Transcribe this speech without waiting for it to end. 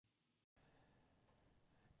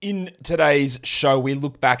In today's show, we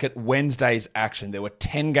look back at Wednesday's action. There were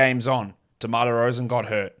 10 games on. DeMar DeRozan got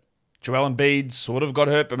hurt. Joel Embiid sort of got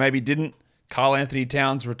hurt, but maybe didn't. Karl-Anthony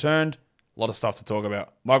Towns returned. A lot of stuff to talk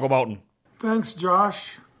about. Michael Bolton. Thanks,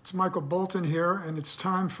 Josh. It's Michael Bolton here, and it's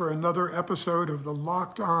time for another episode of the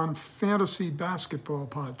Locked On Fantasy Basketball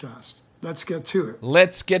Podcast. Let's get to it.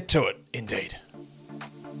 Let's get to it, indeed.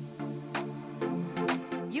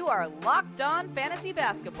 You are Locked On Fantasy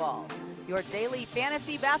Basketball, your daily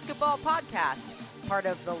fantasy basketball podcast, part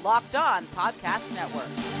of the Locked On Podcast Network.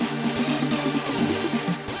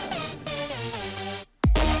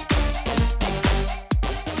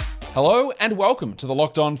 Hello and welcome to the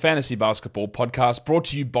Locked On Fantasy Basketball Podcast, brought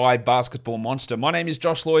to you by Basketball Monster. My name is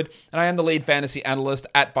Josh Lloyd, and I am the lead fantasy analyst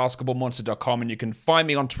at basketballmonster.com, and you can find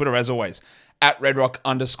me on Twitter, as always, at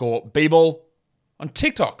redrock_bball, on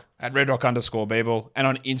TikTok, at redrock_bball, and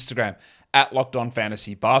on Instagram, at Locked On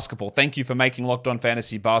Fantasy Basketball. Thank you for making Locked On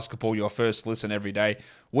Fantasy Basketball your first listen every day.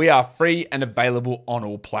 We are free and available on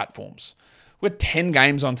all platforms. We're 10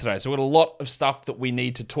 games on today, so we've got a lot of stuff that we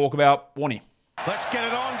need to talk about. Warning. Let's get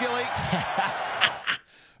it on, Gilly.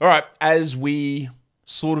 All right, as we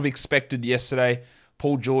sort of expected yesterday,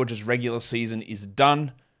 Paul George's regular season is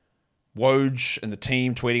done. Woj and the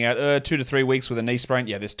team tweeting out 2 to 3 weeks with a knee sprain.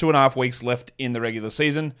 Yeah, there's 2.5 weeks left in the regular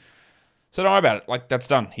season. So don't worry about it. Like, that's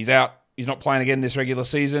done. He's out. He's not playing again this regular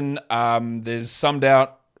season. There's some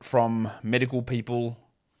doubt from medical people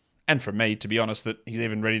and from me, to be honest, that he's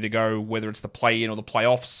even ready to go, whether it's the play-in or the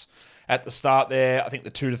playoffs at the start there. I think the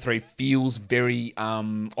 2 to 3 feels very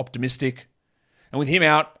optimistic. And with him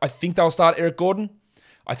out, I think they'll start Eric Gordon.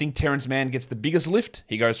 I think Terrence Mann gets the biggest lift.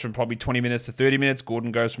 He goes from probably 20 minutes to 30 minutes.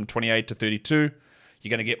 Gordon goes from 28 to 32. You're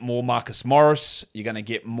going to get more Marcus Morris. You're going to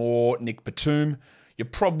get more Nick Batum. You're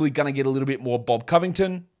probably going to get a little bit more Bob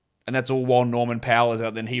Covington. And that's all while Norman Powell is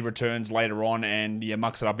out. Then he returns later on and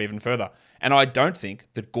mucks it up even further. And I don't think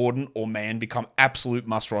that Gordon or Mann become absolute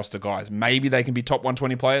must-roster guys. Maybe they can be top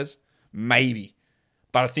 120 players. Maybe.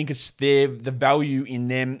 But I think it's the value in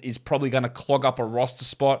them is probably going to clog up a roster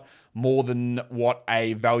spot more than what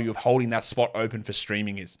a value of holding that spot open for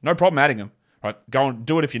streaming is. No problem adding them. Right, go and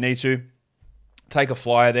do it if you need to. Take a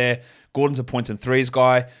flyer there. Gordon's a points and threes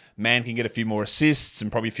guy. Mann can get a few more assists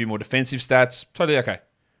and probably a few more defensive stats. Totally okay.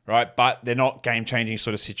 Right, but they're not game-changing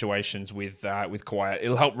sort of situations with Kawhi.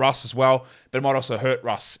 It'll help Russ as well, but it might also hurt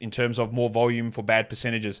Russ in terms of more volume for bad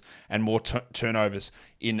percentages and more turnovers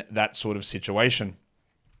in that sort of situation,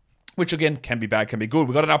 which again can be bad, can be good.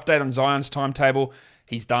 We got an update on Zion's timetable.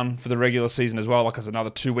 He's done for the regular season as well. Like there's another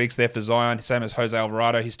 2 weeks there for Zion, same as Jose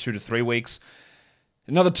Alvarado. He's 2 to 3 weeks.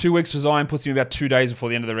 Another 2 weeks for Zion puts him about 2 days before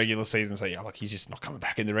the end of the regular season. So yeah, like he's just not coming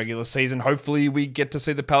back in the regular season. Hopefully we get to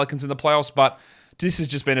see the Pelicans in the playoffs, but this has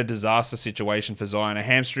just been a disaster situation for Zion. A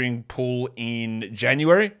hamstring pull in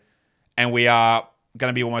January, and we are going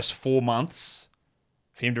to be almost 4 months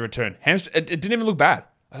for him to return. It didn't even look bad.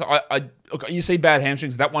 You see bad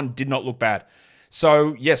hamstrings. That one did not look bad.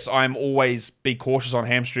 So, yes, I'm always be cautious on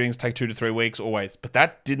hamstrings, take 2 to 3 weeks, always. But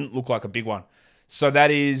that didn't look like a big one. So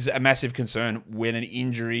that is a massive concern when an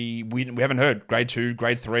injury, we haven't heard, grade 2,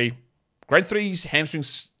 grade 3. Grade 3 hamstring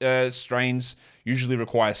strains usually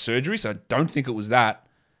require surgery, so I don't think it was that.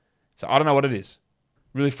 So I don't know what it is.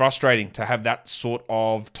 Really frustrating to have that sort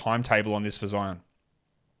of timetable on this for Zion.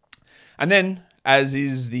 And then, as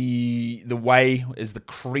is the way, is the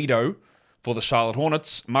credo for the Charlotte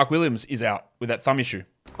Hornets, Mark Williams is out with that thumb issue.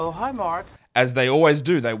 Oh, hi, Mark. As they always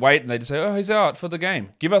do, they wait and they just say, oh, he's out for the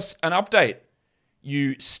game. Give us an update,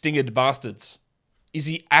 you stingered bastards. Is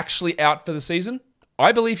he actually out for the season?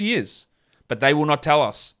 I believe he is. But they will not tell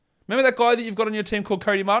us. Remember that guy that you've got on your team called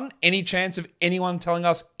Cody Martin? Any chance of anyone telling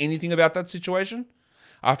us anything about that situation?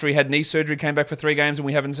 After he had knee surgery, came back for 3 games, and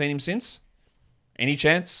we haven't seen him since? Any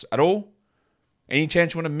chance at all? Any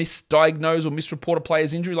chance you want to misdiagnose or misreport a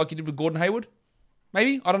player's injury like you did with Gordon Hayward?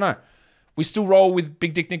 Maybe? I don't know. We still roll with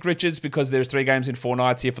Big Dick Nick Richards because there's 3 games in 4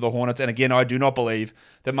 nights here for the Hornets. And again, I do not believe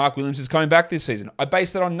that Mark Williams is coming back this season. I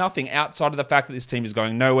base that on nothing outside of the fact that this team is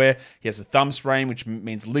going nowhere. He has a thumb sprain, which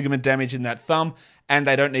means ligament damage in that thumb. And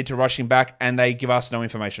they don't need to rush him back. And they give us no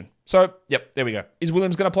information. So, yep, there we go. Is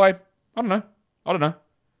Williams going to play? I don't know.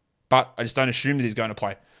 But I just don't assume that he's going to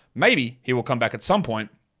play. Maybe he will come back at some point.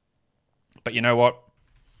 But you know what?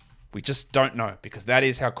 We just don't know because that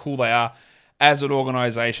is how cool they are as an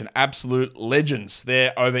organization. Absolute legends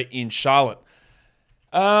there over in Charlotte.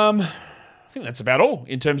 I think that's about all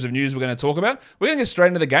in terms of news we're going to talk about. We're going to get straight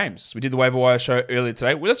into the games. We did the waiver wire show earlier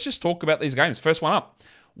today. Well, let's just talk about these games. First one up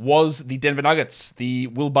was the Denver Nuggets, the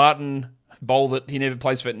Will Barton Bowl that he never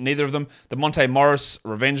plays for neither of them, the Monte Morris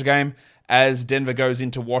revenge game as Denver goes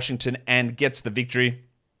into Washington and gets the victory.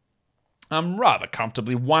 rather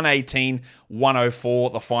comfortably.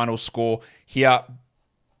 118-104, the final score here.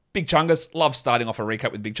 Big Chungus. Love starting off a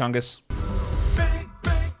recap with Big Chungus. Big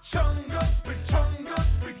Chungus, Big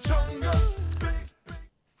Chungus, Big Chungus.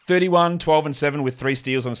 31, 12, and 7 with 3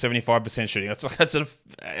 steals on 75% shooting.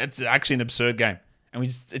 It's actually an absurd game. And it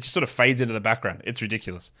just sort of fades into the background. It's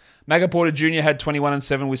ridiculous. Maga Porter Jr. had 21 and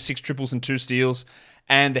 7 with 6 triples and 2 steals.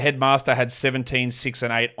 And the Headmaster had 17, 6,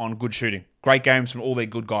 and 8 on good shooting. Great games from all their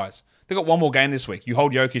good guys. They got one more game this week. You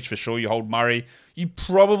hold Jokic for sure. You hold Murray. You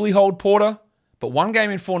probably hold Porter. But one game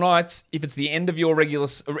in 4 nights, if it's the end of your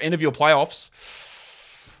playoffs,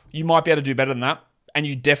 you might be able to do better than that. And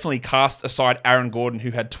you definitely cast aside Aaron Gordon,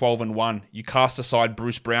 who had 12 and 1. You cast aside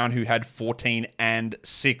Bruce Brown, who had 14 and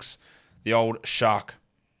 6. The old shark.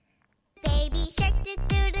 Baby shark,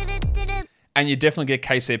 do-do-do-do-do. And you definitely get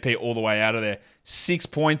KCP all the way out of there. 6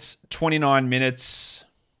 points, 29 minutes.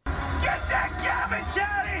 Get that garbage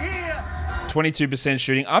out of here! 22%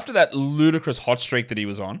 shooting. After that ludicrous hot streak that he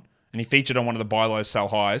was on, and he featured on one of the buy lows, sell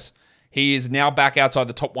highs, he is now back outside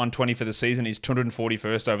the top 120 for the season. He's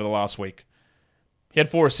 241st over the last week. He had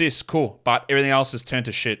 4 assists, cool, but everything else has turned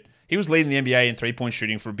to shit. He was leading the NBA in three-point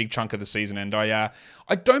shooting for a big chunk of the season, and I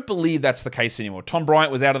don't believe that's the case anymore. Tom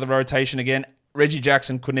Bryant was out of the rotation again. Reggie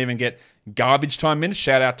Jackson couldn't even get garbage time minutes.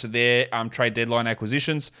 Shout out to their trade deadline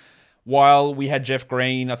acquisitions. While we had Jeff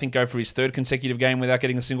Green, I think, go for his 3rd consecutive game without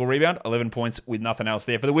getting a single rebound. 11 points with nothing else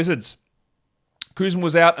there for the Wizards. Kuzma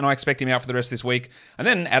was out, and I expect him out for the rest of this week. And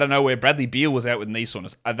then, out of nowhere, Bradley Beal was out with knee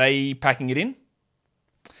soreness. Are they packing it in?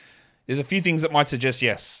 There's a few things that might suggest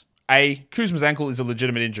yes. A, Kuzma's ankle is a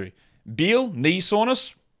legitimate injury. Beal, knee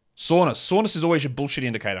soreness? Soreness is always your bullshit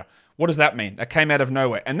indicator. What does that mean? That came out of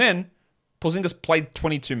nowhere. And then, Porzingis played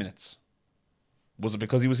 22 minutes. Was it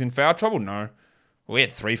because he was in foul trouble? No. Well, he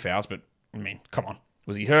had 3 fouls, but, I mean, come on.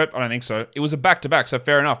 Was he hurt? I don't think so. It was a back-to-back, so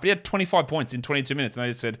fair enough. But he had 25 points in 22 minutes, and they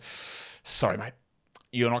just said, sorry, mate,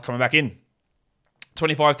 you're not coming back in.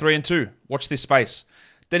 25, 3, and 2. Watch this space.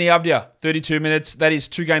 Denny Avdia, 32 minutes. That is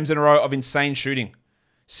 2 games in a row of insane shooting.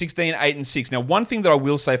 16, 8, and 6. Now, one thing that I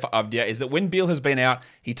will say for Avdia is that when Beal has been out,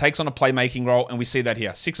 he takes on a playmaking role, and we see that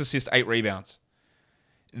here. 6 assists, 8 rebounds.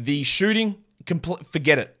 The shooting,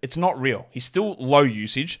 forget it. It's not real. He's still low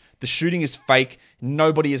usage. The shooting is fake.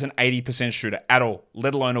 Nobody is an 80% shooter at all,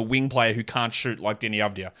 let alone a wing player who can't shoot like Denny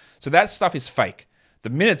Avdia. So that stuff is fake. The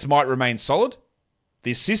minutes might remain solid.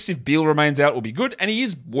 The assists, if Beal remains out, will be good. And he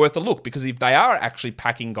is worth a look because if they are actually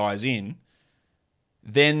packing guys in,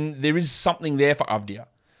 then there is something there for Avdia.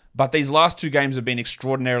 But these last 2 games have been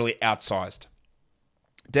extraordinarily outsized.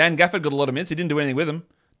 Dan Gafford got a lot of minutes. He didn't do anything with them.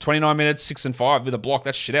 29 minutes, 6 and 5 with a block.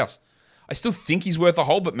 That's shit else. I still think he's worth a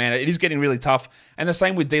hold, but man, it is getting really tough. And the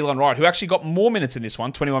same with Delon Wright, who actually got more minutes in this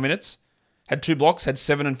one, 21 minutes. Had 2 blocks, had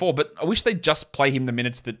 7 and 4. But I wish they'd just play him the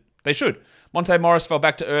minutes that they should. Monte Morris fell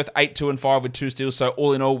back to earth, 8, 2, and 5 with 2 steals. So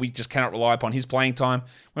all in all, we just cannot rely upon his playing time.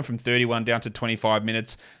 Went from 31 down to 25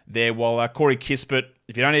 minutes there. While Corey Kispert,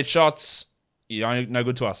 if you don't hit shots, you're no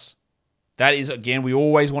good to us. That is, again, we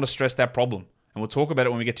always want to stress that problem. And we'll talk about it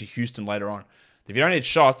when we get to Houston later on. If you don't hit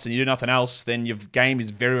shots and you do nothing else, then your game is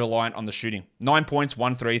very reliant on the shooting. 9 points,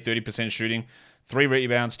 1 3, 30% shooting, 3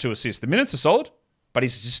 rebounds, 2 assists. The minutes are solid, but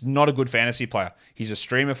he's just not a good fantasy player. He's a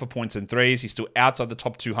streamer for points and threes. He's still outside the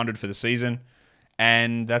top 200 for the season.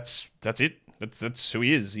 And that's it. That's who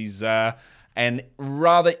he is. He's an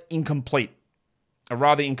rather incomplete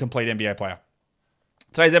NBA player.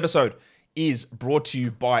 Today's episode is brought to you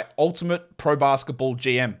by Ultimate Pro Basketball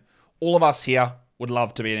GM. All of us here would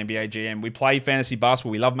love to be an NBA GM. We play fantasy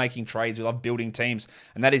basketball. We love making trades. We love building teams.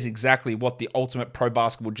 And that is exactly what the Ultimate Pro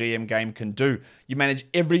Basketball GM game can do. You manage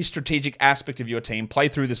every strategic aspect of your team, play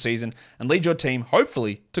through the season, and lead your team,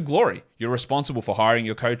 hopefully, to glory. You're responsible for hiring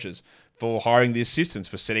your coaches, for hiring the assistants,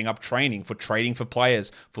 for setting up training, for trading for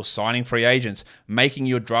players, for signing free agents, making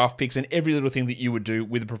your draft picks, and every little thing that you would do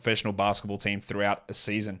with a professional basketball team throughout a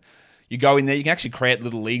season. You go in there, you can actually create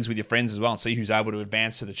little leagues with your friends as well and see who's able to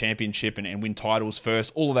advance to the championship and win titles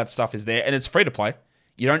first. All of that stuff is there, and it's free to play.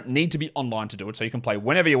 You don't need to be online to do it, so you can play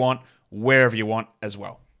whenever you want, wherever you want as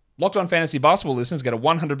well. Locked On Fantasy Basketball listeners get a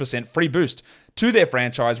 100% free boost to their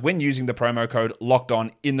franchise when using the promo code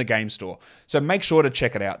LOCKEDON in the game store. So make sure to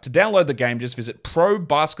check it out. To download the game, just visit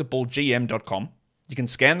probasketballgm.com. You can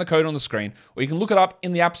scan the code on the screen, or you can look it up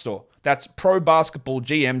in the App Store. That's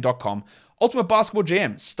probasketballgm.com. Ultimate Basketball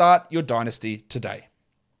GM. Start your dynasty today.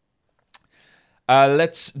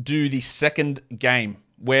 Let's do the second game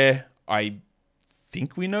where I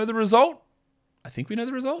think we know the result.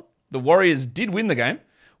 The Warriors did win the game,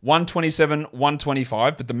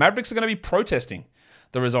 127-125, but the Mavericks are going to be protesting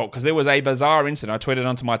the result because there was a bizarre incident. I tweeted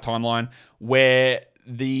onto my timeline where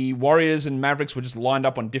the Warriors and Mavericks were just lined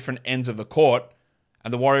up on different ends of the court,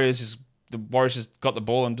 and the Warriors just got the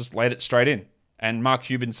ball and just laid it straight in. And Mark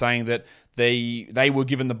Cuban saying that they were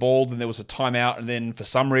given the ball, then there was a timeout, and then for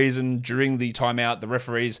some reason during the timeout, the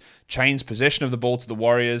referees changed possession of the ball to the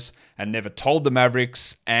Warriors and never told the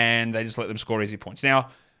Mavericks, and they just let them score easy points. Now,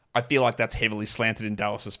 I feel like that's heavily slanted in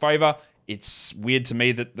Dallas's favor. It's weird to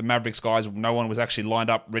me that the Mavericks guys, no one was actually lined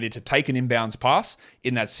up ready to take an inbounds pass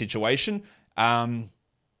in that situation. Given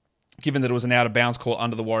that it was an out-of-bounds call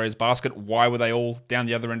under the Warriors basket, why were they all down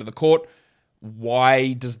the other end of the court?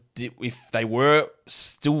 If they were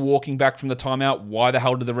still walking back from the timeout, why the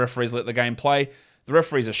hell did the referees let the game play? The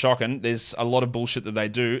referees are shocking. There's a lot of bullshit that they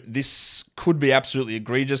do. This could be absolutely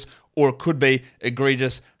egregious, or it could be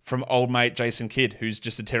egregious from old mate Jason Kidd, who's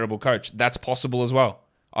just a terrible coach. That's possible as well.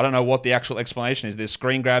 I don't know what the actual explanation is. There's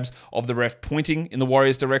screen grabs of the ref pointing in the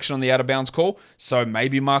Warriors' direction on the out-of-bounds call, so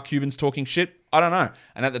maybe Mark Cuban's talking shit. I don't know.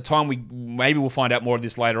 And at the time, we'll find out more of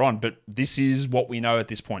this later on, but this is what we know at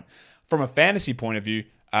this point. From a fantasy point of view,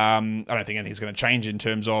 I don't think anything's going to change in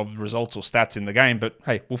terms of results or stats in the game, but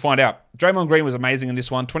hey, we'll find out. Draymond Green was amazing in this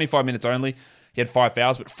one, 25 minutes only. He had 5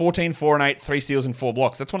 fouls, but 14, 4, and 8, 3 steals and 4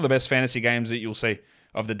 blocks. That's one of the best fantasy games that you'll see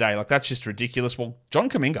of the day. Like, that's just ridiculous. Well, John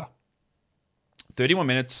Kuminga, 31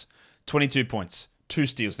 minutes, 22 points, 2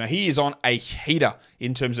 steals. Now, he is on a heater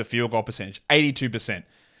in terms of field goal percentage, 82%.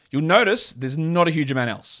 You'll notice there's not a huge amount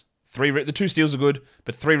else. The 2 steals are good,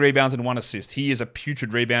 but 3 rebounds and 1 assist. He is a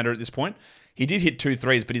putrid rebounder at this point. He did hit 2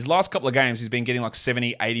 threes, but his last couple of games, he's been getting like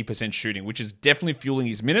 70, 80% shooting, which is definitely fueling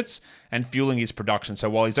his minutes and fueling his production. So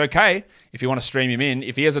while he's okay, if you want to stream him in,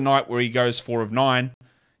 if he has a night where he goes 4 of 9,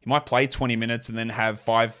 he might play 20 minutes and then have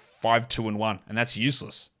 5, 2, and 1, and that's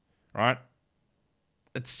useless, right?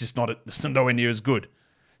 It's just it's nowhere near as good.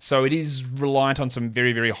 So it is reliant on some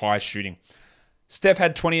very, very high shooting. Steph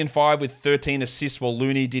had 20 and 5 with 13 assists, while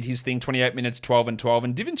Looney did his thing, 28 minutes, 12 and 12.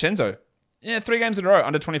 And DiVincenzo, 3 games in a row,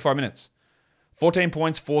 under 25 minutes. 14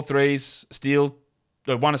 points, 4 threes,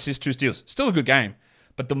 1 assist, 2 steals. Still a good game.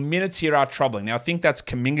 But the minutes here are troubling. Now, I think that's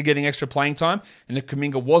Kuminga getting extra playing time. And if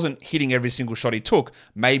Kuminga wasn't hitting every single shot he took,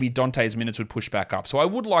 maybe Dante's minutes would push back up. So I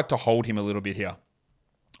would like to hold him a little bit here.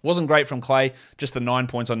 Wasn't great from Clay, just the 9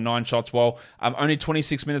 points on 9 shots, while only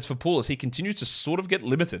 26 minutes for Poole as he continues to sort of get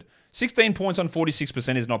limited. 16 points on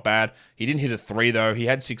 46% is not bad. He didn't hit a 3, though. He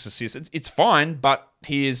had 6 assists. It's fine, but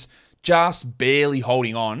he is just barely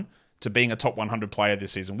holding on to being a top 100 player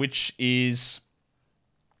this season, which is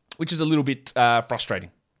a little bit frustrating.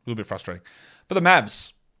 A little bit frustrating. For the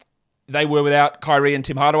Mavs, they were without Kyrie and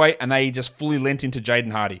Tim Hardaway, and they just fully lent into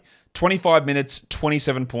Jaden Hardy. 25 minutes,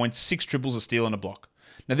 27 points, 6 triples, a steal, and a block.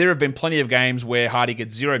 Now, there have been plenty of games where Hardy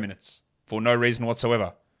gets 0 minutes for no reason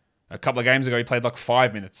whatsoever. A couple of games ago, he played like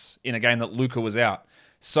 5 minutes in a game that Luka was out.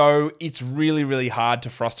 So it's really, really hard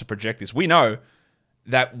for us to project this. We know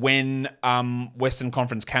that when Western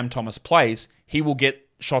Conference Cam Thomas plays, he will get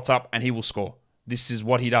shots up and he will score. This is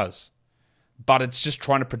what he does. But it's just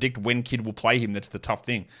trying to predict when Kidd will play him that's the tough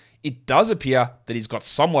thing. It does appear that he's got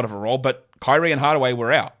somewhat of a role, but Kyrie and Hardaway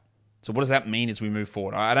were out. So what does that mean as we move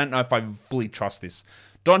forward? I don't know if I fully trust this.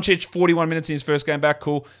 Doncic, 41 minutes in his first game back,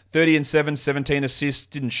 cool. 30 and 7, 17 assists.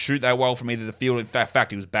 Didn't shoot that well from either the field. In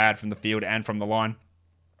fact, he was bad from the field and from the line.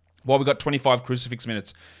 While we got 25 crucifix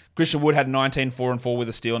minutes. Christian Wood had 19, 4 and 4 with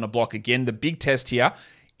a steal and a block. Again, the big test here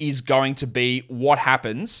is going to be what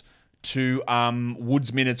happens to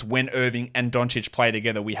Wood's minutes when Irving and Doncic play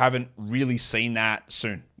together. We haven't really seen that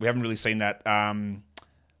soon. We haven't really seen that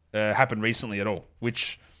happen recently at all,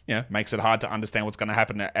 which makes it hard to understand what's going to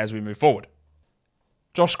happen as we move forward.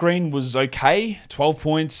 Josh Green was okay. 12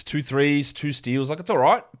 points, 2 threes, 2 steals. Like, it's all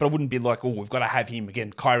right, but I wouldn't be like, we've got to have him.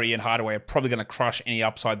 Again, Kyrie and Hardaway are probably going to crush any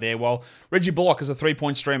upside there. Well, Reggie Bullock is a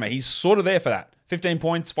 3-point streamer. He's sort of there for that. 15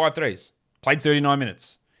 points, 5 threes. Played 39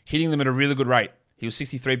 minutes. Hitting them at a really good rate. He was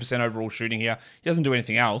 63% overall shooting here. He doesn't do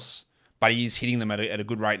anything else, but he is hitting them at a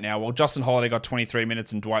good rate now. Well, Justin Holiday got 23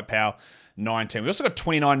 minutes and Dwight Powell 19. We also got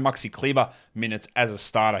 29 Maxi Kleber minutes as a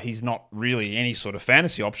starter. He's not really any sort of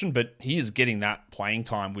fantasy option, but he is getting that playing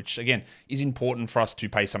time, which, again, is important for us to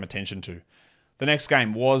pay some attention to. The next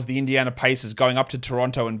game was the Indiana Pacers going up to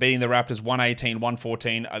Toronto and beating the Raptors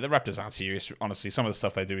 118-114. The Raptors aren't serious, honestly. Some of the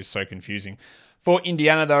stuff they do is so confusing. For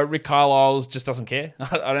Indiana, though, Rick Carlisle just doesn't care.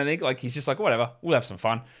 I don't think. He's just like, whatever, we'll have some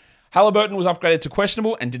fun. Halliburton was upgraded to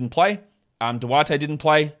questionable and didn't play. Duarte didn't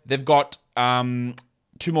play. They've got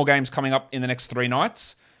 2 more games coming up in the next 3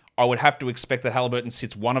 nights. I would have to expect that Halliburton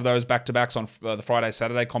sits one of those back-to-backs on the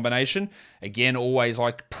Friday-Saturday combination. Again, always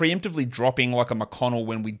preemptively dropping like a McConnell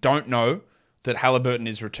when we don't know that Halliburton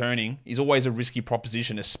is returning is always a risky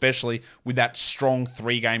proposition, especially with that strong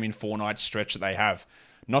 3-game in 4-night stretch that they have.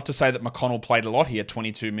 Not to say that McConnell played a lot here,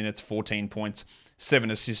 22 minutes, 14 points,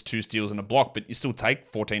 7 assists, 2 steals, and a block, but you still take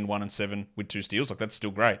 14, 1, and 7 with 2 steals. Like, that's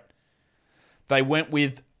still great. They went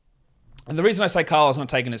with, and the reason I say Carlisle's not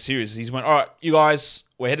taking it serious is he's went, all right, you guys,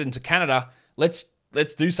 we're heading to Canada. Let's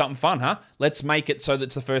do something fun, huh? Let's make it so that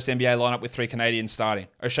it's the first NBA lineup with 3 Canadians starting.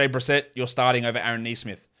 O'Shea Brissett, you're starting over Aaron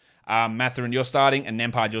Nesmith. Mathurin, you're starting, and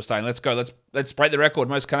Nembhard, you're starting. Let's go. Let's break the record.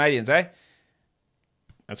 Most Canadians, eh?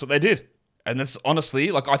 That's what they did. And that's honestly,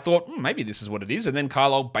 like, I thought, maybe this is what it is. And then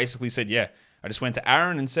Carlisle basically said, yeah. I just went to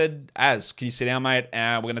Aaron and said, can you sit down, mate?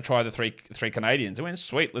 We're going to try the three Canadians. I went,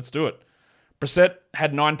 sweet, let's do it. Brissett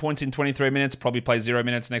had 9 points in 23 minutes, probably plays 0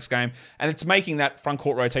 minutes next game. And it's making that front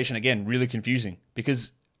court rotation, again, really confusing.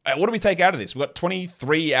 Because what do we take out of this? We got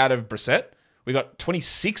 23 out of Brissett. We got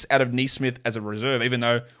 26 out of Nesmith as a reserve, even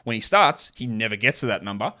though when he starts, he never gets to that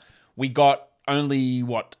number. We got only,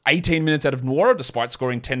 18 minutes out of Nwora, despite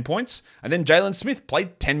scoring 10 points. And then Jalen Smith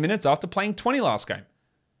played 10 minutes after playing 20 last game.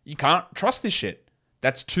 You can't trust this shit.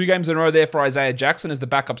 That's 2 games in a row there for Isaiah Jackson as the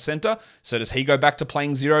backup center. So does he go back to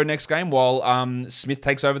playing 0 next game while Smith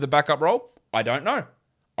takes over the backup role? I don't know.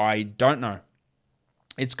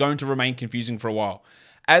 It's going to remain confusing for a while.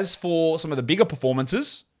 As for some of the bigger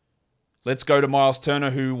performances, let's go to Miles Turner,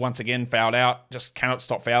 who once again fouled out. Just cannot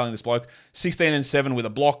stop fouling, this bloke. 16 and 7 with a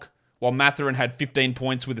block, while Mathurin had 15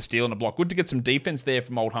 points with a steal and a block. Good to get some defense there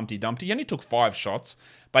from old Humpty Dumpty. He only took 5 shots,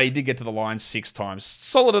 but he did get to the line 6 times.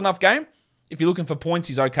 Solid enough game. If you're looking for points,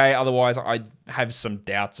 he's okay. Otherwise, I have some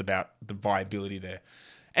doubts about the viability there.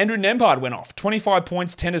 Andrew Nembhard went off. 25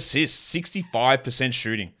 points, 10 assists, 65%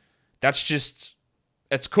 shooting.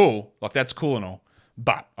 It's cool. Like, that's cool and all.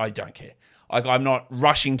 But I don't care. Like, I'm not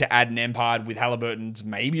rushing to add Nembhard with Halliburton's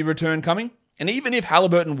maybe return coming. And even if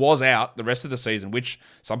Halliburton was out the rest of the season, which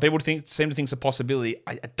some people seem to think is a possibility,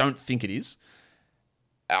 I don't think it is.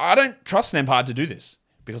 I don't trust Nembhard to do this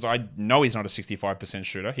because I know he's not a 65%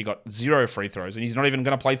 shooter. He got 0 free throws, and he's not even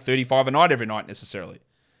going to play 35 a night every night necessarily.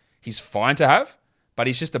 He's fine to have, but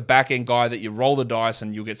he's just a back-end guy that you roll the dice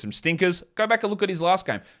and you'll get some stinkers. Go back and look at his last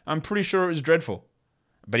game. I'm pretty sure it was dreadful,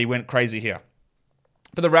 but he went crazy here.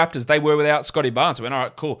 For the Raptors, they were without Scotty Barnes. I went, all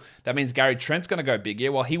right, cool. That means Gary Trent's going to go big. Yeah,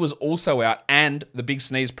 well, he was also out, and the big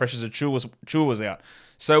sneeze Precious Achiuwa was out.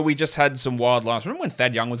 So we just had some wild lines. Remember when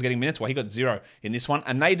Thad Young was getting minutes? Well, he got 0 in this one,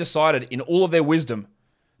 and they decided, in all of their wisdom,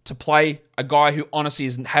 to play a guy who honestly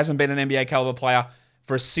hasn't been an NBA caliber player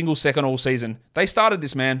for a single second all season. They started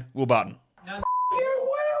this man, Will Barton. No, you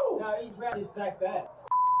will! No, he's ready to sack that.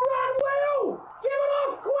 Run, Will! Give it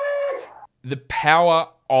off quick! The power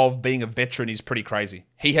of being a veteran is pretty crazy.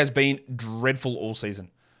 He has been dreadful all season.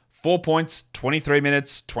 4 points, 23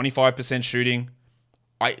 minutes, 25% shooting.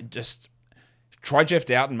 Try Jeff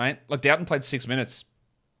Doughton, mate. Like, Doughton played 6 minutes.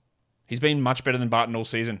 He's been much better than Barton all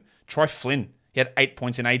season. Try Flynn. He had 8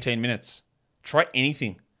 points in 18 minutes. Try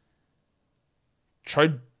anything. Try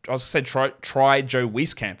Joe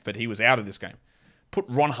Wieskamp, but he was out of this game. Put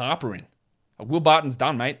Ron Harper in. Will Barton's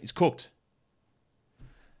done, mate. He's cooked.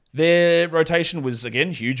 Their rotation was,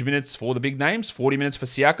 again, huge minutes for the big names. 40 minutes for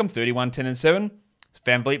Siakam, 31, 10, and 7.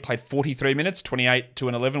 Van Vliet played 43 minutes, 28, 2,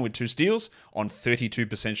 and 11 with 2 steals on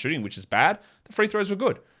 32% shooting, which is bad. The free throws were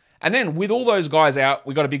good. And then, with all those guys out,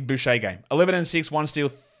 we got a big Boucher game. 11 and 6, 1 steal,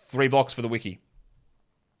 3 blocks for the Wiki.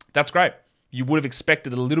 That's great. You would have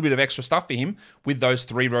expected a little bit of extra stuff for him with those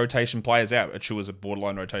 3 rotation players out. Achiuwa's a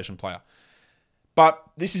borderline rotation player. But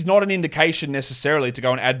this is not an indication necessarily to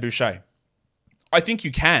go and add Boucher. I think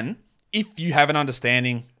you can if you have an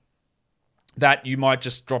understanding that you might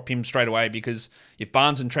just drop him straight away, because if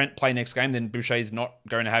Barnes and Trent play next game, then Boucher is not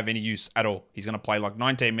going to have any use at all. He's going to play like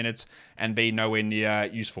 19 minutes and be nowhere near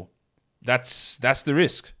useful. That's the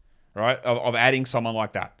risk, right, of adding someone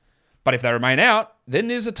like that. But if they remain out, then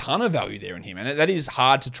there's a ton of value there in him, and that is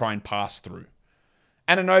hard to try and pass through.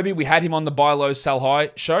 Anunoby, we had him on the Buy Low Sell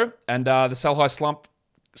High show, and the Sell High slump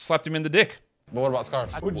slapped him in the dick. But what about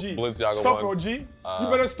scarves? OG. Balenciaga Stop, ones. OG. You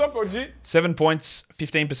better stop, OG. 7 points,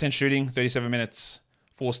 15% shooting, 37 minutes,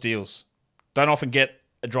 4 steals. Don't often get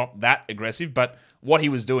a drop that aggressive, but what he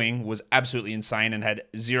was doing was absolutely insane and had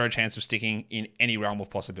 0 chance of sticking in any realm of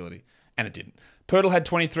possibility. And it didn't. Pirtle had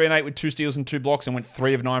 23 and 8 with 2 steals and 2 blocks and went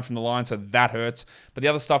 3 of 9 from the line, so that hurts. But the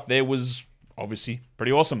other stuff there was obviously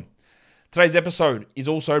pretty awesome. Today's episode is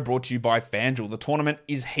also brought to you by FanDuel. The tournament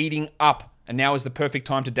is heating up. And now is the perfect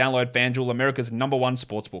time to download FanDuel, America's #1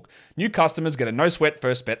 sportsbook. New customers get a no-sweat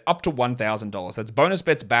first bet up to $1,000. That's bonus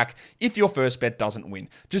bets back if your first bet doesn't win.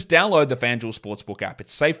 Just download the FanDuel Sportsbook app.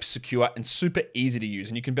 It's safe, secure, and super easy to use.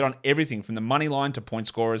 And you can bet on everything from the money line to point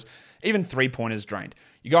scorers, even three-pointers drained.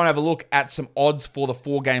 You go and have a look at some odds for the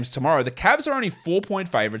 4 games tomorrow. The Cavs are only 4-point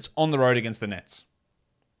favorites on the road against the Nets.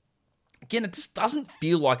 Again, it just doesn't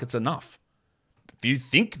feel like it's enough. If you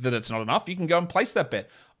think that it's not enough, you can go and place that bet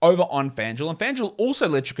over on FanDuel. And FanDuel also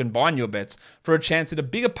lets you combine your bets for a chance at a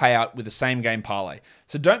bigger payout with the same game parlay.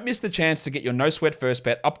 So don't miss the chance to get your no-sweat first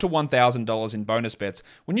bet up to $1,000 in bonus bets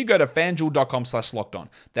when you go to FanDuel.com/lockedon.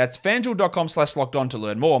 That's FanDuel.com/lockedon to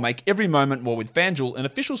learn more. Make every moment more with FanDuel, an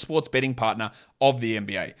official sports betting partner of the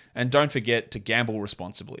NBA. And don't forget to gamble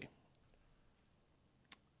responsibly.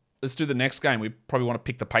 Let's do the next game. We probably want to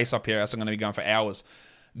pick the pace up here, else I'm going to be going for hours.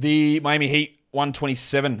 The Miami Heat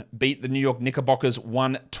 127 beat the New York Knickerbockers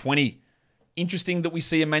 120. Interesting that we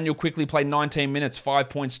see Emmanuel quickly play 19 minutes, 5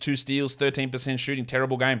 points, 2 steals, 13% shooting.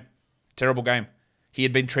 Terrible game. Terrible game. He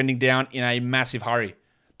had been trending down in a massive hurry.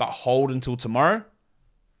 But hold until tomorrow.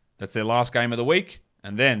 That's their last game of the week.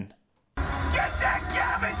 And then... Get that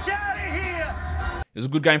garbage out of here! It was a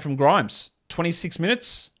good game from Grimes. 26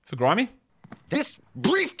 minutes for Grimey. This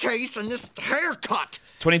briefcase and this haircut.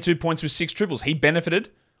 22 points with 6 triples. He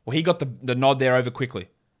benefited. Well, he got the nod there over quickly.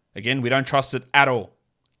 Again, we don't trust it at all.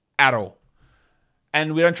 At all.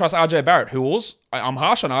 And we don't trust RJ Barrett, who was, I'm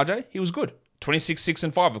harsh on RJ, he was good. 26, 6,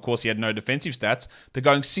 and 5. Of course, he had no defensive stats, but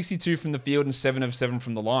going 62 from the field and 7 of 7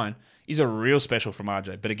 from the line is a real special from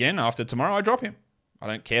RJ. But again, after tomorrow, I drop him. I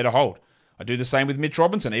don't care to hold. I do the same with Mitch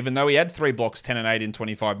Robinson, even though he had 3 blocks, 10 and 8 in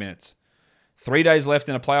 25 minutes. 3 days left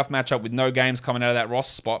in a playoff matchup with no games coming out of that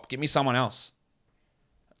roster spot. Get me someone else.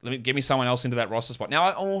 Get me someone else into that roster spot.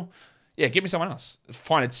 Now, get me someone else.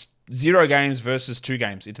 Fine, it's 0 games versus 2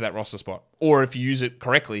 games into that roster spot. Or if you use it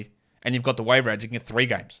correctly and you've got the waiver edge, you can get 3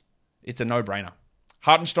 games. It's a no-brainer.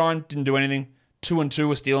 Hartenstein didn't do anything. 2 and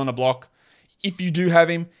 2, a steal and a block. If you do have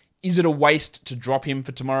him, is it a waste to drop him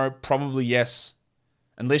for tomorrow? Probably yes.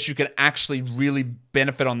 Unless you can actually really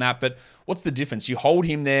benefit on that. But what's the difference? You hold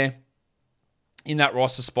him there in that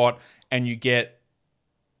roster spot and you get...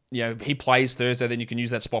 he plays Thursday, then you can use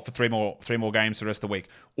that spot for three more games the rest of the week.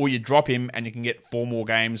 Or you drop him and you can get 4 more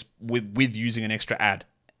games with using an extra ad.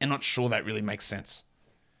 I'm not sure that really makes sense.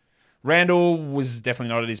 Randall was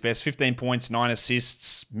definitely not at his best. 15 points, 9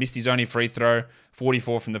 assists, missed his only free throw,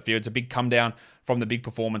 44 from the field. It's a big come down from the big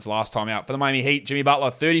performance last time out. For the Miami Heat, Jimmy Butler,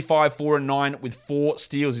 35, 4, and 9 with 4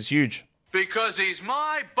 steals is huge. Because he's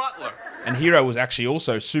my butler. And Hero was actually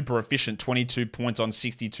also super efficient, 22 points on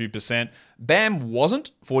 62%. Bam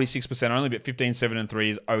wasn't, 46% only, but 15, 7, and 3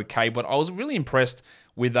 is okay. But I was really impressed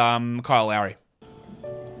with Kyle Lowry.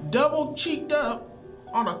 Double cheeked up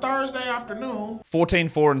on a Thursday afternoon. 14,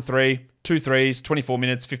 4, and 3, 2 threes, 24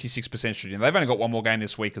 minutes, 56% shooting. They've only got 1 more game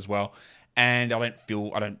this week as well. And I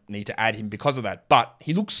don't need to add him because of that. But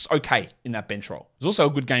he looks okay in that bench role. There's also a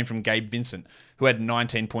good game from Gabe Vincent, who had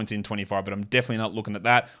 19 points in 25, but I'm definitely not looking at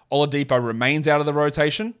that. Oladipo remains out of the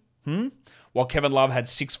rotation. While Kevin Love had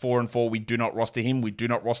 6, 4, and 4, we do not roster him. We do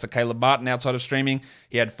not roster Caleb Martin outside of streaming.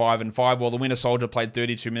 He had 5 and 5, while the Winter Soldier played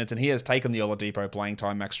 32 minutes, and he has taken the Oladipo playing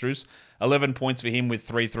time, Max Strus. 11 points for him with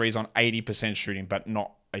 3 threes on 80% shooting, but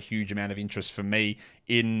not a huge amount of interest for me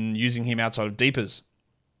in using him outside of deepers.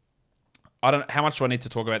 How much do I need to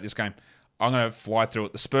talk about this game? I'm going to fly through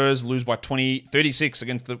it. The Spurs lose by 36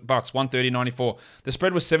 against the Bucks, 130-94. The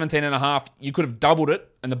spread was 17.5. You could have doubled it,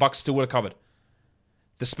 and the Bucks still would have covered.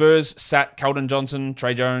 The Spurs sat Keldon Johnson,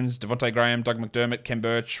 Trey Jones, Devontae Graham, Doug McDermott, Ken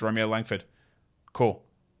Birch, Romeo Langford. Cool.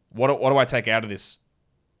 What do I take out of this?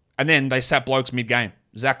 And then they sat blokes mid-game.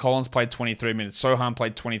 Zach Collins played 23 minutes. Sohan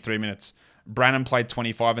played 23 minutes. Branham played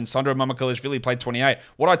 25. And Sandro Mamukelashvili played 28.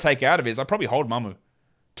 What I take out of it is I probably hold Mamu.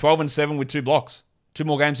 12 and 7 with 2 blocks. 2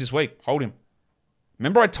 more games this week. Hold him.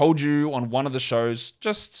 Remember I told you on one of the shows,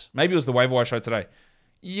 maybe it was the waiver wire show today,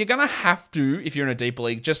 you're going to have to, if you're in a deeper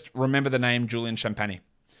league, just remember the name Julian Champagny.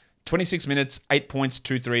 26 minutes, 8 points,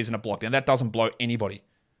 2 threes, and a block. Now that doesn't blow anybody.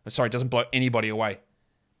 It doesn't blow anybody away.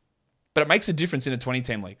 But it makes a difference in a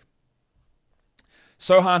 20-team league.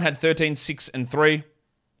 Sohan had 13, 6, and 3.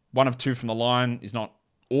 1 of 2 from the line is not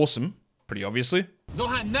awesome, pretty obviously.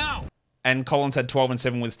 Zohan now! And Collins had 12 and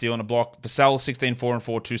 7 with a steal and a block. Vassell, 16, 4 and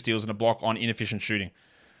 4, 2 steals and a block on inefficient shooting.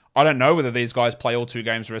 I don't know whether these guys play all 2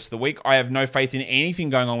 games the rest of the week. I have no faith in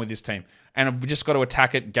anything going on with this team. And we've just got to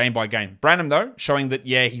attack it game by game. Branham, though, showing that,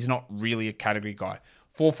 he's not really a category guy.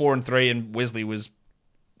 4, 4, and 3, and Wesley was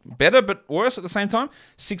better but worse at the same time.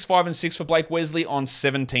 6, 5, and 6 for Blake Wesley on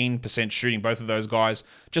 17% shooting. Both of those guys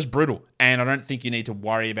just brutal. And I don't think you need to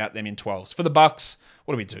worry about them in 12s. For the Bucks,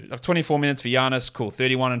 what do we do? Like 24 minutes for Giannis, cool.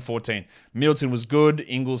 31 and 14. Middleton was good.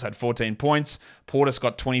 Ingles had 14 points. Portis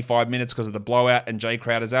got 25 minutes because of the blowout and Jay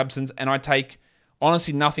Crowder's absence. And I take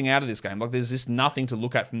honestly nothing out of this game. Like, there's just nothing to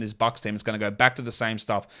look at from this Bucks team. It's going to go back to the same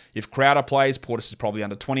stuff. If Crowder plays, Portis is probably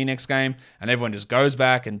under 20 next game, and everyone just goes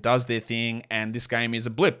back and does their thing, and this game is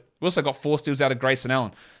a blip. We also got 4 steals out of Grayson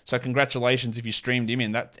Allen. So congratulations if you streamed him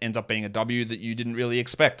in. That ends up being a W that you didn't really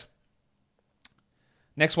expect.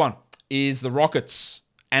 Next one is the Rockets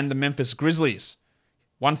and the Memphis Grizzlies.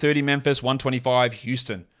 130 Memphis, 125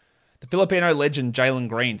 Houston. The Filipino legend Jalen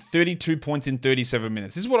Green, 32 points in 37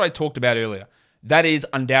 minutes. This is what I talked about earlier. That is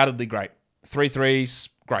undoubtedly great. 3 threes,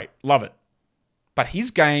 great. Love it. But his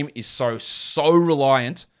game is so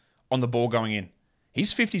reliant on the ball going in.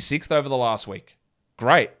 He's 56th over the last week.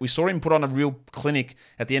 Great. We saw him put on a real clinic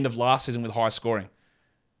at the end of last season with high scoring.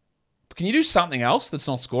 But can you do something else that's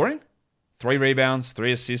not scoring? 3 rebounds,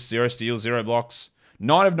 3 assists, 0 steals, 0 blocks.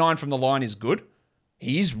 9 of 9 from the line is good.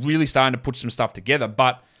 He's really starting to put some stuff together.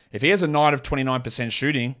 But if he has a night of 29%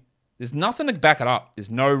 shooting, there's nothing to back it up. There's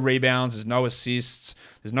no rebounds. There's no assists.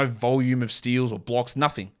 There's no volume of steals or blocks.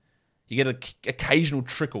 Nothing. You get an occasional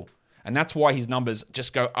trickle. And that's why his numbers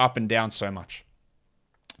just go up and down so much.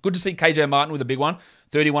 Good to see KJ Martin with a big one.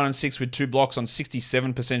 31 and 6 with 2 blocks on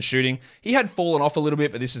 67% shooting. He had fallen off a little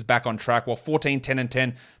bit, but this is back on track. While 14, 10, and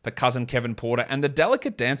 10 for cousin Kevin Porter. And the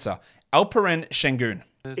delicate dancer, Alperen Şengün.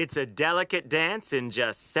 It's a delicate dance in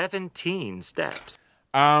just 17 steps.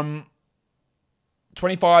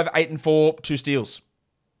 25, 8 and 4, 2 steals.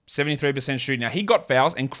 73% shooting. Now, he got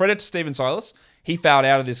fouls, and credit to Steven Silas, he fouled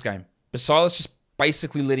out of this game. But Silas just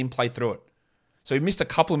basically let him play through it. So he missed a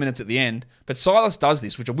couple of minutes at the end, but Silas does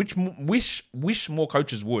this, which I wish more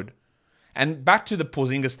coaches would. And back to the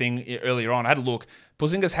Porzingis thing earlier on, I had a look.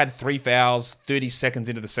 Porzingis had 3 fouls 30 seconds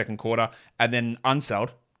into the second quarter, and then Unseld,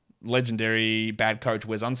 legendary bad coach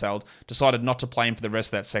Wes Unseld, decided not to play him for the rest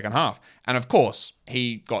of that second half. And of course,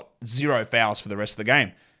 he got 0 fouls for the rest of the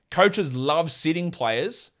game. Coaches love sitting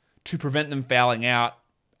players to prevent them fouling out,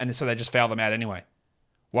 and so they just foul them out anyway.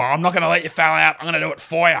 Well, I'm not going to let you foul out. I'm going to do it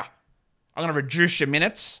for you. I'm going to reduce your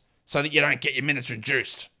minutes so that you don't get your minutes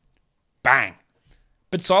reduced. Bang.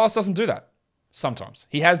 But Silas doesn't do that sometimes.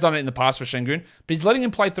 He has done it in the past for Şengün, but he's letting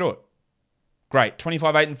him play through it. Great.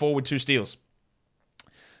 25, 8 and 4 with 2 steals.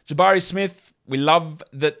 Jabari Smith, we love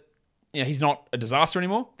that he's not a disaster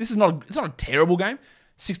anymore. It's not a terrible game.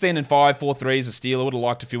 16 and 5, 4 threes, a steal. I would have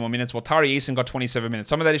liked a few more minutes. While Tari Eason got 27 minutes.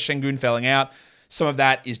 Some of that is Şengün failing out. Some of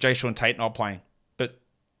that is Jayshawn Tate not playing.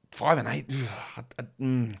 5 and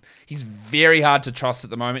 8. He's very hard to trust at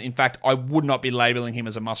the moment. In fact, I would not be labeling him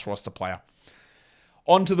as a must-roster player.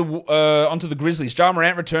 Onto the Grizzlies. Ja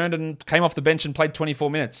Morant returned and came off the bench and played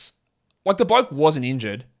 24 minutes. Like, the bloke wasn't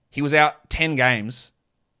injured. He was out 10 games.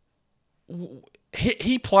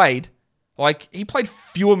 He played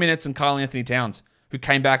fewer minutes than Karl-Anthony Towns, who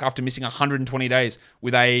came back after missing 120 days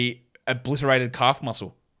with a obliterated calf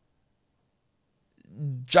muscle.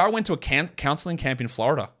 Ja went to a counseling camp in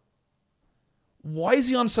Florida. Why is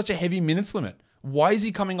he on such a heavy minutes limit? Why is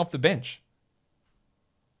he coming off the bench?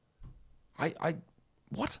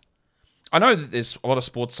 What? I know that there's a lot of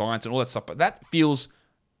sports science and all that stuff, but that feels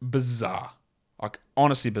bizarre. Like,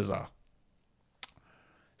 honestly bizarre.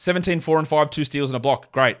 17, 4 and 5, 2 steals and a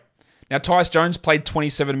block. Great. Now, Tyus Jones played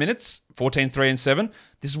 27 minutes, 14, 3 and 7.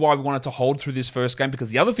 This is why we wanted to hold through this first game, because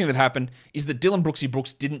the other thing that happened is that Dylan Brooks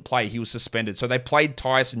didn't play. He was suspended. So they played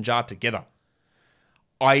Tyus and Ja together.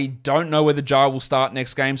 I don't know whether Ja will start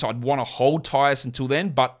next game, so I'd want to hold Tyus until then,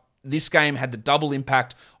 but this game had the double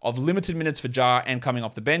impact of limited minutes for Ja and coming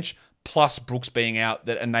off the bench, plus Brooks being out,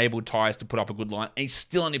 that enabled Tyus to put up a good line, and he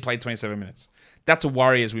still only played 27 minutes. That's a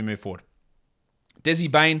worry as we move forward.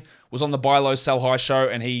 Desi Bain was on the buy low, sell high show,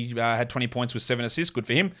 and he had 20 points with 7 assists. Good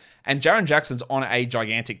for him. And Jaren Jackson's on a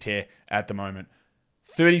gigantic tear at the moment.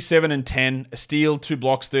 37 and 10, a steal, 2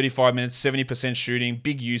 blocks, 35 minutes, 70% shooting,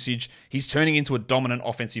 big usage. He's turning into a dominant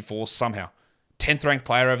offensive force somehow. 10th ranked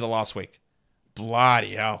player over the last week.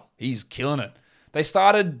 Bloody hell. He's killing it. They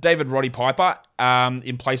started David Roddy Piper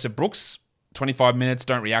in place of Brooks. 25 minutes,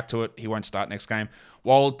 don't react to it. He won't start next game.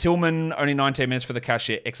 While Tillman, only 19 minutes for the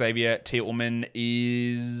cashier. Xavier Tillman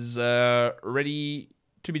is ready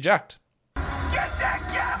to be jacked. Get that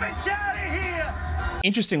garbage out of here!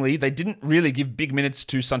 Interestingly, they didn't really give big minutes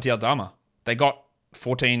to Santi Aldama. They got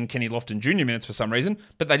 14 Kenny Lofton Jr. minutes for some reason,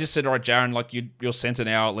 but they just said, all right, Jaren, like, you're center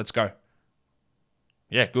now, let's go.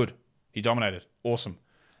 Yeah, good. He dominated. Awesome.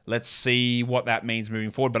 Let's see what that means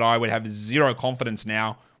moving forward, but I would have zero confidence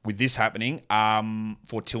now with this happening,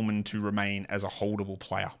 for Tillman to remain as a holdable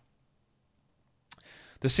player.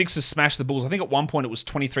 The Sixers smashed the Bulls. I think at one point it was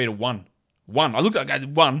 23-1. I looked at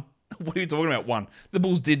one. What are you talking about? One. The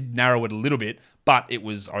Bulls did narrow it a little bit, but it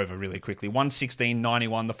was over really quickly.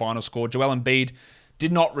 116-91, the final score. Joel Embiid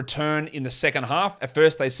did not return in the second half. At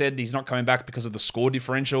first, they said he's not coming back because of the score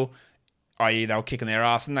differential, i.e. they were kicking their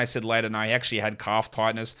ass. And they said later, no, he actually had calf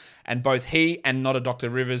tightness. And both he and not a Dr.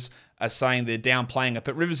 Rivers are saying they're downplaying it.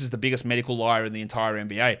 But Rivers is the biggest medical liar in the entire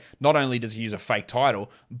NBA. Not only does he use a fake title,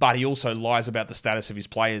 but he also lies about the status of his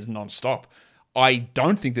players nonstop. I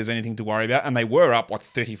don't think there's anything to worry about. And they were up like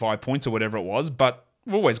 35 points or whatever it was. But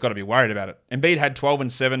we've always got to be worried about it. Embiid had 12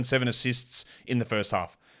 and 7 assists in the first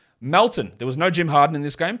half. Melton, there was no Jim Harden in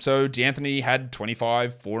this game. So D'Anthony had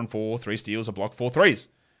 25, 4 and 4, 3 steals, a block, 4 threes.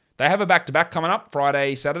 They have a back-to-back coming up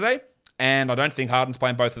Friday, Saturday, and I don't think Harden's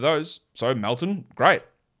playing both of those. So Melton, great.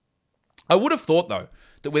 I would have thought, though,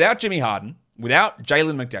 that without Jimmy Harden, without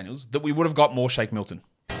Jalen McDaniels, that we would have got more Shake Milton.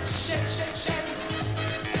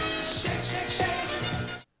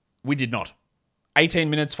 We did not.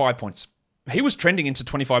 18 minutes, 5 points. He was trending into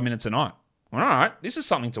 25 minutes a night. Well, all right, this is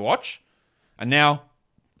something to watch. And now,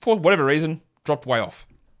 for whatever reason, dropped way off.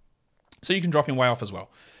 So you can drop him way off as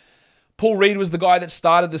well. Paul Reed was the guy that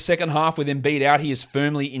started the second half with Embiid out. He is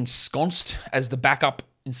firmly ensconced as the backup.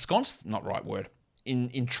 Ensconced? Not right word.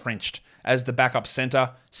 Entrenched as the backup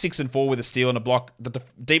center. 6 and 4 with a steal and a block. The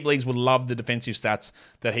deep leagues would love the defensive stats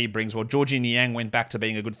that he brings. Well, Georgie Niang went back to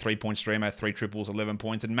being a good 3-point streamer. 3 triples, 11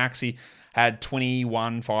 points. And Maxey had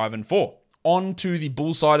 21, 5 and 4. On to the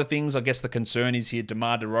Bull side of things, I guess the concern is here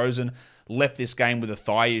DeMar DeRozan left this game with a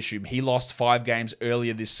thigh issue. He lost 5 games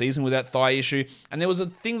earlier this season with that thigh issue. And there was a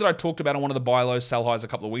thing that I talked about on one of the buy lows, sell highs a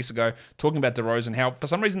couple of weeks ago, talking about DeRozan, how for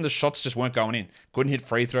some reason the shots just weren't going in. Couldn't hit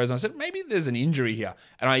free throws. And I said, maybe there's an injury here.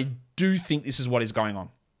 And I do think this is what is going on.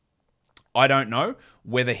 I don't know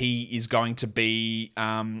whether he is going to be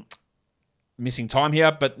missing time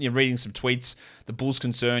here, but reading some tweets, the Bulls'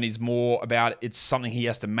 concern is more about it's something he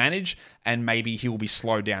has to manage and maybe he will be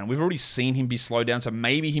slowed down. We've already seen him be slowed down, so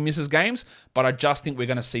maybe he misses games, but I just think we're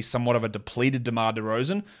going to see somewhat of a depleted DeMar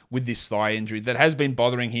DeRozan with this thigh injury that has been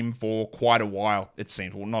bothering him for quite a while, it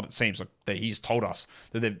seems. Well, not it seems, like that he's told us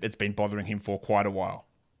that it's been bothering him for quite a while.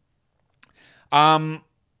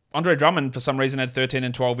 Andre Drummond, for some reason, had 13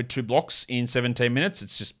 and 12 with 2 blocks in 17 minutes.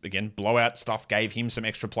 It's just, again, blowout stuff gave him some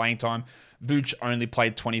extra playing time. Vooch only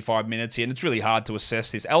played 25 minutes here, and it's really hard to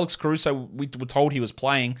assess this. Alex Caruso, we were told he was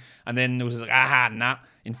playing, and then it was like, nah.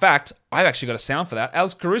 In fact, I've actually got a sound for that.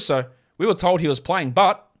 Alex Caruso, we were told he was playing,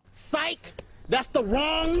 but... Psych! That's the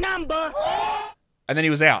wrong number! And then he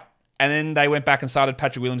was out. And then they went back and started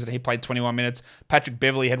Patrick Williams, and he played 21 minutes. Patrick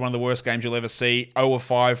Beverley had one of the worst games you'll ever see. 0 of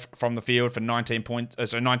 5 from the field for 19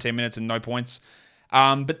 minutes and no points.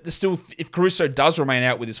 But still, if Caruso does remain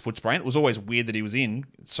out with his foot sprain, it was always weird that he was in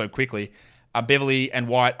so quickly. Beverley and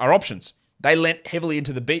White are options. They lent heavily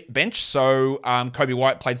into the bench, so Kobe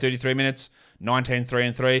White played 33 minutes, 19, 3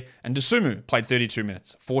 and 3, and Dosunmu played 32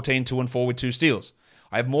 minutes, 14, 2 and 4 with 2 steals.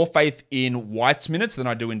 I have more faith in White's minutes than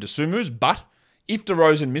I do in Dosunmu's, but if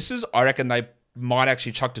DeRozan misses, I reckon they might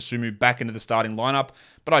actually chuck Dosunmu back into the starting lineup,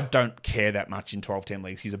 but I don't care that much in 12-10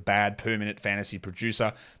 leagues. He's a bad permanent fantasy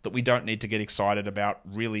producer that we don't need to get excited about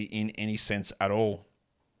really in any sense at all.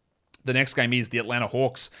 The next game is the Atlanta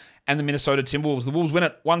Hawks and the Minnesota Timberwolves. The Wolves win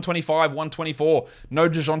it 125-124. No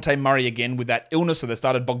DeJounte Murray again with that illness, so they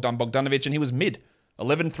started Bogdan Bogdanovic, and he was mid.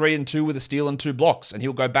 11, 3 and 2 with a steal and 2 blocks, and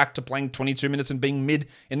he'll go back to playing 22 minutes and being mid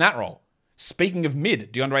in that role. Speaking of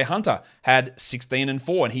mid, DeAndre Hunter had 16 and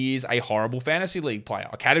 4, and he is a horrible fantasy league player,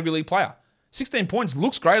 a category league player. 16 points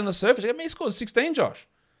looks great on the surface. I mean, he scored 16, Josh.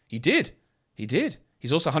 He did.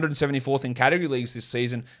 He's also 174th in category leagues this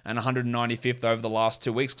season and 195th over the last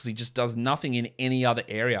 2 weeks because he just does nothing in any other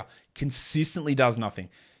area. Consistently does nothing.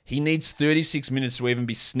 He needs 36 minutes to even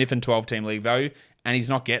be sniffing 12-team league value, and he's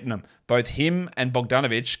not getting them. Both him and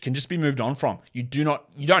Bogdanovic can just be moved on from. You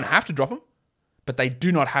don't have to drop them, but they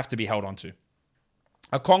do not have to be held on to.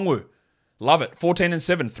 Okongwu, love it. 14 and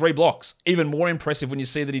 7, 3 blocks. Even more impressive when you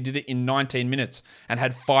see that he did it in 19 minutes and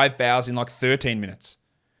had 5 fouls in like 13 minutes.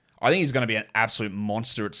 I think he's going to be an absolute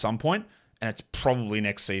monster at some point, and it's probably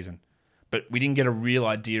next season. But we didn't get a real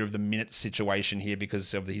idea of the minute situation here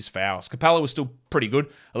because of his fouls. Capella was still pretty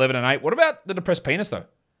good, 11 and 8. What about the depressed penis, though?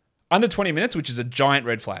 Under 20 minutes, which is a giant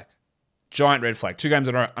red flag. Giant red flag. 2 games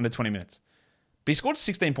in a row, under 20 minutes. But he scored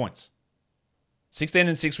 16 points. 16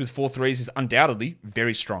 and 6 with 4 threes is undoubtedly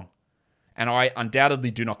very strong. And I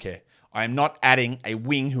undoubtedly do not care. I am not adding a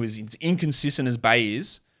wing who is as inconsistent as Bay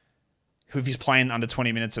is, who if he's playing under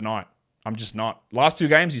 20 minutes a night. I'm just not. Last 2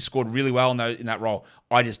 games, he scored really well in that role.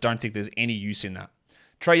 I just don't think there's any use in that.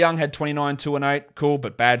 Trae Young had 29, 2 and 8. Cool,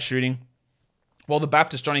 but bad shooting. While the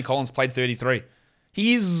Baptist, Johnny Collins, played 33.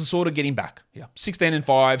 He is sort of getting back. Yeah, 16 and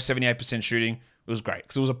 5, 78% shooting. It was great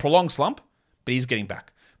because it was a prolonged slump, but he's getting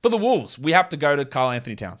back. For the Wolves, we have to go to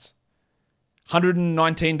Karl-Anthony Towns.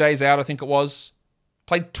 119 days out, I think it was.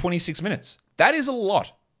 Played 26 minutes. That is a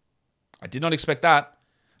lot. I did not expect that.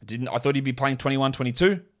 I thought he'd be playing 21,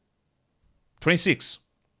 22. 26.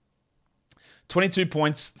 22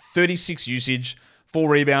 points, 36 usage, 4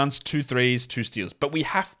 rebounds, 2 threes, 2 steals. But we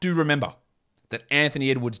have to remember that Anthony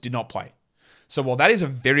Edwards did not play. So while that is a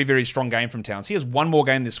very, very strong game from Towns, he has one more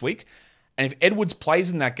game this week. And if Edwards plays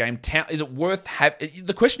in that game, is it worth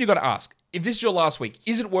the question you got to ask, if this is your last week,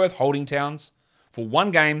 is it worth holding Towns for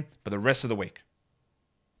one game for the rest of the week?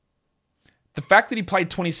 The fact that he played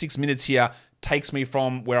 26 minutes here takes me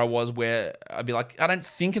from where I was, where I'd be like, I don't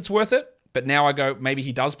think it's worth it. But now I go, maybe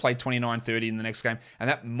he does play 29, 30 in the next game, and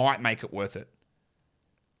that might make it worth it.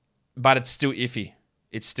 But it's still iffy.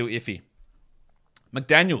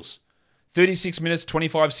 McDaniels, 36 minutes,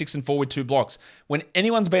 25, 6 and 4 with 2 blocks. When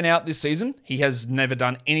anyone's been out this season, he has never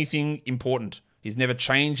done anything important. He's never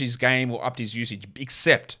changed his game or upped his usage,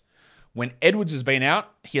 except when Edwards has been out,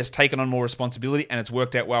 he has taken on more responsibility and it's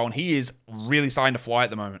worked out well, and he is really starting to fly at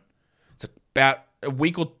the moment. It's about a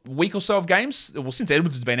week or so of games, well, since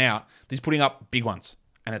Edwards has been out, he's putting up big ones,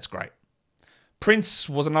 and it's great. Prince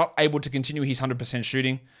was not able to continue his 100%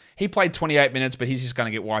 shooting. He played 28 minutes, but he's just going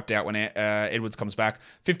to get wiped out when Edwards comes back.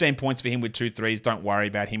 15 points for him with 2 threes. Don't worry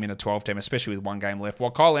about him in a 12 team, especially with one game left.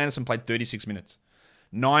 While Kyle Anderson played 36 minutes.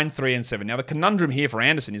 9, 3, and 7. Now, the conundrum here for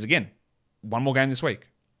Anderson is, again, one more game this week.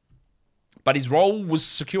 But his role was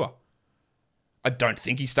secure. I don't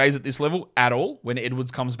think he stays at this level at all when Edwards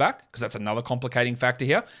comes back, because that's another complicating factor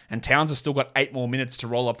here. And Towns has still got 8 more minutes to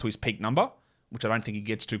roll up to his peak number, which I don't think he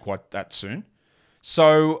gets to quite that soon.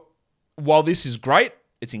 So while this is great,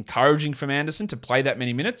 it's encouraging from Anderson to play that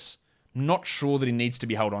many minutes. I'm not sure that he needs to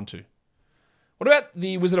be held on to. What about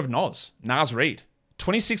the Wizard of Naz Reid?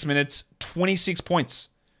 26 minutes, 26 points,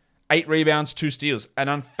 8 rebounds, 2 steals. An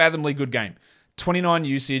unfathomably good game. 29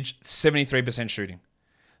 usage, 73% shooting.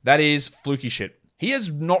 That is fluky shit. He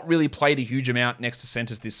has not really played a huge amount next to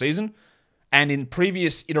centers this season. And in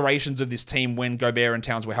previous iterations of this team, when Gobert and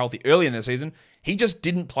Towns were healthy early in the season, he just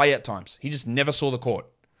didn't play at times. He just never saw the court.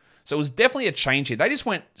 So it was definitely a change here. They just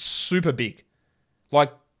went super big.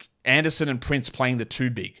 Like Anderson and Prince playing the 2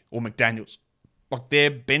 big, or McDaniels. Like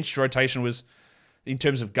their bench rotation was, in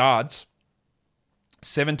terms of guards,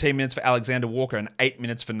 17 minutes for Alexander Walker and 8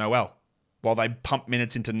 minutes for Noel, while they pumped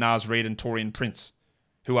minutes into Naz Reid and Taurean Prince,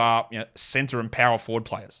 who are center and power forward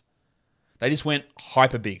players. They just went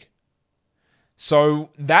hyper big. So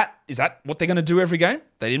is that what they're going to do every game?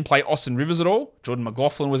 They didn't play Austin Rivers at all. Jordan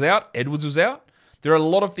McLaughlin was out. Edwards was out. There are a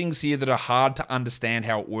lot of things here that are hard to understand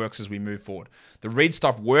how it works as we move forward. The Reid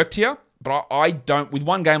stuff worked here, but I don't, with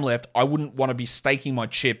one game left, I wouldn't want to be staking my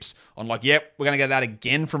chips on we're going to get that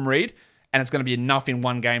again from Reid, and it's going to be enough in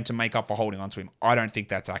one game to make up for holding onto him. I don't think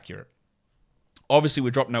that's accurate. Obviously,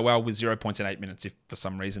 we dropped Noel with 0 points in 8 minutes if for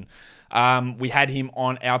some reason we had him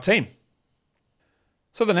on our team.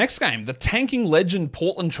 So the next game, the tanking legend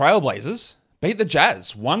Portland Trailblazers beat the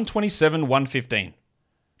Jazz 127-115.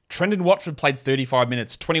 Trendon Watford played 35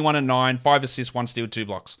 minutes, 21 and 9, 5 assists, 1 steal, 2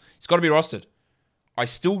 blocks. He's got to be rostered.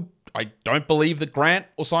 I don't believe that Grant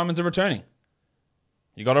or Simons are returning.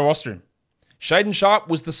 You got to roster him. Shaden Sharp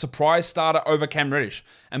was the surprise starter over Cam Reddish.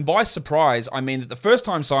 And by surprise, I mean that the first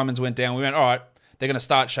time Simons went down, we went, all right, they're going to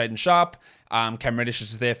start Shaden Sharp. Cam Reddish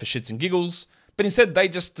is there for shits and giggles. But instead, they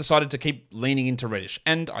just decided to keep leaning into Reddish.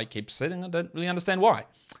 And I keep saying I don't really understand why.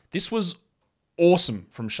 This was awesome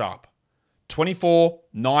from Sharp. 24,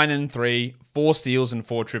 9 and 3, 4 steals and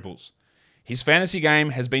 4 triples. His fantasy game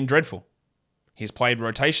has been dreadful. He's played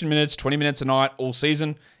rotation minutes, 20 minutes a night all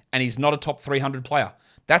season, and he's not a top 300 player.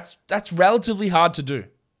 That's relatively hard to do.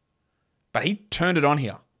 But he turned it on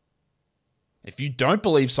here. If you don't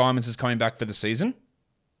believe Simons is coming back for the season,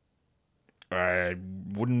 I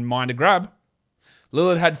wouldn't mind a grab.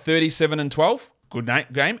 Lillard had 37 and 12. Good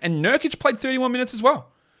game. And Nurkic played 31 minutes as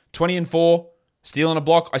well. 20 and 4. Steal and a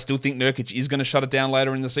block. I still think Nurkic is going to shut it down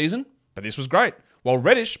later in the season, but this was great. While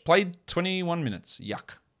Reddish played 21 minutes.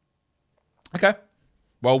 Yuck. Okay.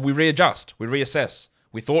 Well, we readjust. We reassess.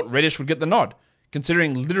 We thought Reddish would get the nod,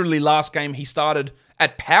 considering literally last game he started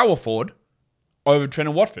at power forward over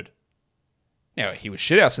Trendon Watford. Now, he was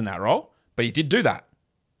shithouse in that role, but he did do that.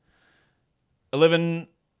 11,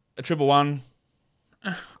 a 111.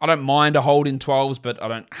 I don't mind a hold in 12s, but I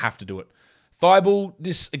don't have to do it. Thibault,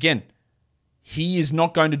 this, again, he is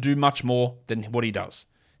not going to do much more than what he does.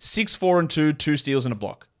 6, 4, and 2, 2 steals and a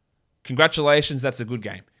block. Congratulations, that's a good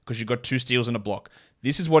game because you got 2 steals and a block.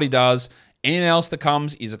 This is what he does. Anything else that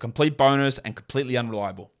comes is a complete bonus and completely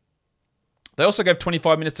unreliable. They also gave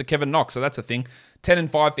 25 minutes to Kevin Knox, so that's a thing. 10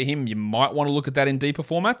 and 5 for him. You might want to look at that in deeper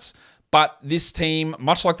formats. But this team,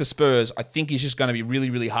 much like the Spurs, I think is just going to be really,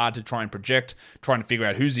 really hard to try and project, trying to figure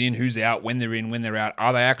out who's in, who's out, when they're in, when they're out.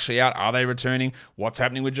 Are they actually out? Are they returning? What's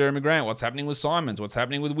happening with Jeremy Grant? What's happening with Simons? What's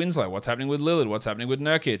happening with Winslow? What's happening with Lillard? What's happening with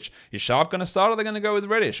Nurkic? Is Sharp going to start or are they going to go with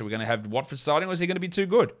Reddish? Are we going to have Watford starting or is he going to be too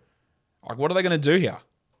good? Like, what are they going to do here?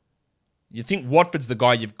 You think Watford's the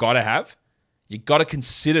guy you've got to have? You've got to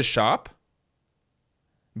consider Sharp.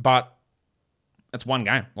 But it's one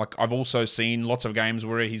game. Like, I've also seen lots of games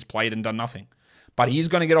where he's played and done nothing. But he's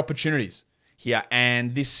going to get opportunities here.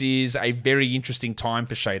 And this is a very interesting time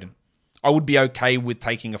for Shaden. I would be okay with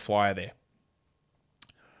taking a flyer there.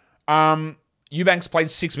 Eubanks played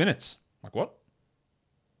 6 minutes. Like, what?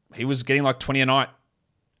 He was getting like 20 a night.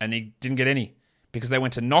 And he didn't get any. Because they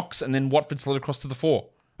went to Knox and then Watford slid across to the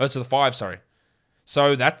 5, sorry.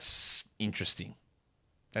 So that's interesting.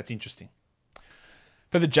 That's interesting.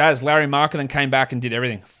 For the Jazz, Larry Markkinen came back and did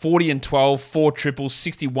everything. 40 and 12, 4 triples,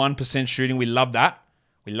 61% shooting. We loved that.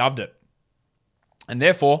 We loved it. And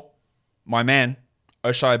therefore, my man,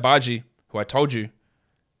 Ochai Agbaji, who I told you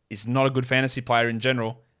is not a good fantasy player in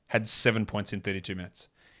general, had 7 points in 32 minutes.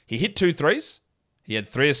 He hit 2 threes. He had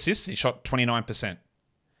 3 assists. He shot 29%.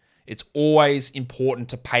 It's always important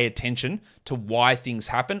to pay attention to why things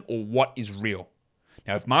happen or what is real.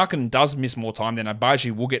 Now, if Markkinen does miss more time, then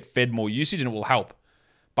Agbaji will get fed more usage and it will help.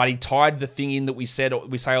 But he tied the thing in that we say all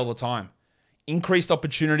the time. Increased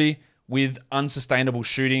opportunity with unsustainable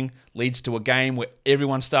shooting leads to a game where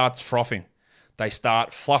everyone starts frothing. They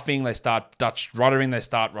start fluffing, they start Dutch ruddering, they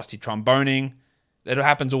start rusty tromboning. It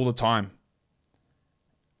happens all the time.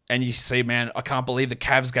 And you see, man, I can't believe the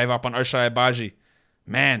Cavs gave up on Ochai Agbaji.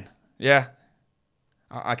 Man, yeah,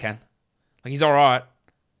 I can. Like, he's all right.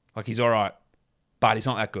 But he's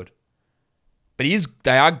not that good. But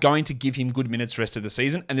they are going to give him good minutes the rest of the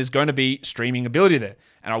season, and there's going to be streaming ability there.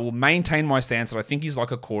 And I will maintain my stance that I think he's like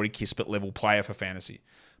a Corey Kispert level player for fantasy.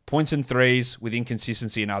 Points and threes with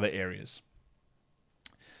inconsistency in other areas.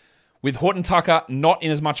 With Horton Tucker not in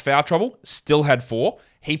as much foul trouble, still had 4.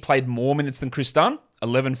 He played more minutes than Chris Dunn,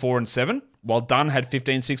 11, 4, and 7, while Dunn had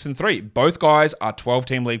 15, 6, and 3. Both guys are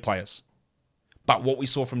 12-team league players. But what we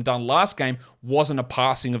saw from Dunn last game wasn't a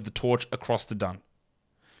passing of the torch across to Dunn.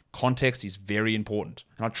 Context is very important.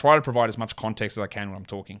 And I try to provide as much context as I can when I'm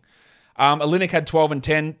talking. Olynyk had 12 and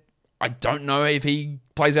 10. I don't know if he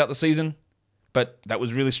plays out the season, but that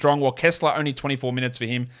was really strong. While Kessler, only 24 minutes for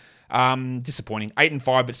him. Disappointing. 8 and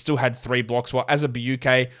 5, but still had 3 blocks. While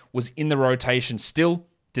Azubuike was in the rotation still.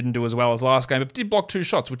 Didn't do as well as last game, but did block 2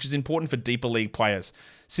 shots, which is important for deeper league players.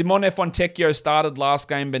 Simone Fontecchio started last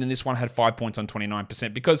game, but in this one had 5 points on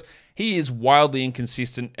 29% because he is wildly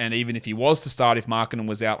inconsistent, and even if he was to start, if Markkinen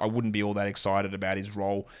was out, I wouldn't be all that excited about his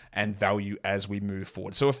role and value as we move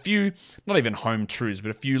forward. So a few, not even home truths,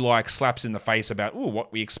 but a few like slaps in the face about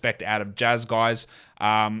what we expect out of Jazz guys,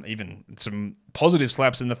 even some positive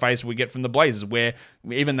slaps in the face we get from the Blazers, where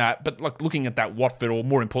even that, but like looking at that Watford, or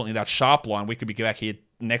more importantly, that Sharp line, we could be back here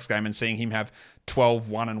next game and seeing him have 12,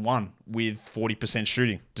 1, and 1 with 40%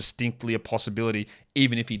 shooting. Distinctly a possibility,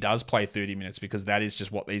 even if he does play 30 minutes, because that is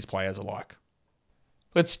just what these players are like.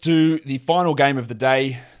 Let's do the final game of the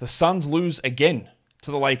day. The Suns lose again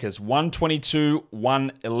to the Lakers.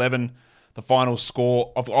 122-111. The final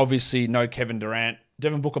score of obviously no Kevin Durant.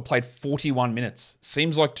 Devin Booker played 41 minutes.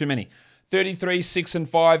 Seems like too many. 33, 6, and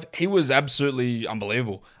 5. He was absolutely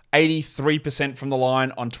unbelievable. 83% from the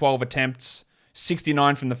line on 12 attempts.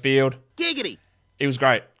 69 from the field. Giggity. It was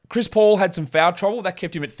great. Chris Paul had some foul trouble. That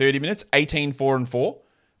kept him at 30 minutes. 18, 4, and 4.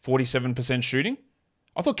 47% shooting.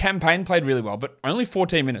 I thought Cam Payne played really well, but only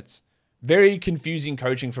 14 minutes. Very confusing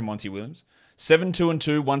coaching from Monty Williams. 7, 2, and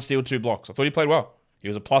 2, 1 steal, 2 blocks. I thought he played well. He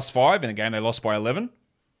was a +5 in a game they lost by 11.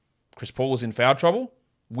 Chris Paul was in foul trouble.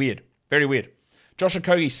 Weird. Very weird. Josh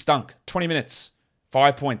Okogie stunk. 20 minutes.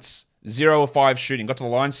 5 points. 0 of 5 shooting. Got to the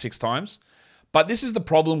line 6 times. But this is the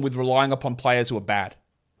problem with relying upon players who are bad.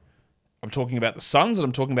 I'm talking about the Suns and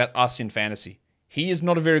I'm talking about us in fantasy. He is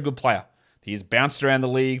not a very good player. He has bounced around the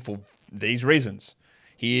league for these reasons.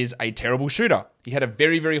 He is a terrible shooter. He had a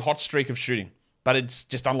very, very hot streak of shooting, but it's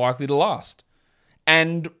just unlikely to last.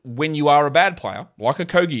 And when you are a bad player, like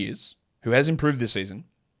Okogie is, who has improved this season,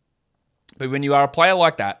 but when you are a player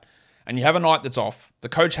like that, and you have a night that's off, the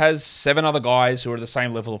coach has 7 other guys who are the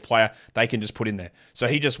same level of player they can just put in there. So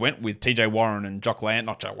he just went with TJ Warren and Jock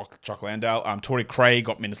Landale, Torrey Craig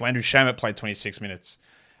got minutes. Landry Shamet played 26 minutes.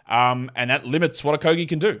 And that limits what Okogie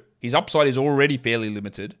can do. His upside is already fairly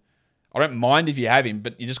limited. I don't mind if you have him,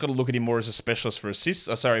 but you just got to look at him more as a specialist for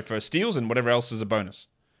for steals and whatever else is a bonus.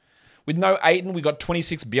 With no Ayton, we got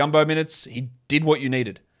 26 Biyombo minutes. He did what you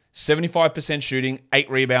needed. 75% shooting, 8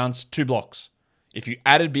 rebounds, 2 blocks. If you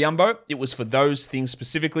added Biyombo, it was for those things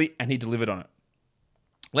specifically, and he delivered on it.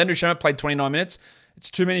 Landry Shamet played 29 minutes. It's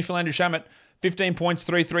too many for Landry Shamet. 15 points,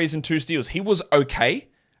 3 threes, and 2 steals. He was okay,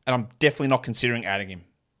 and I'm definitely not considering adding him.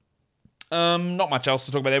 Not much else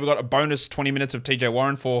to talk about there. We got a bonus 20 minutes of TJ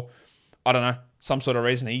Warren for, I don't know, some sort of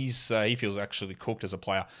reason. He feels actually cooked as a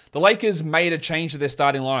player. The Lakers made a change to their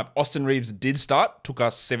starting lineup. Austin Reeves did start. Took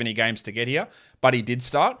us 70 games to get here, but he did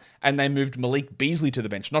start. And they moved Malik Beasley to the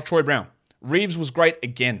bench, not Troy Brown. Reeves was great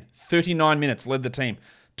again. 39 minutes, led the team.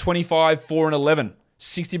 25, 4, and 11.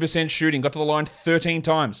 60% shooting. Got to the line 13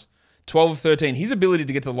 times. 12 of 13. His ability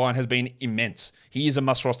to get to the line has been immense. He is a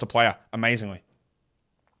must-roster player, amazingly.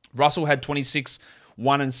 Russell had 26,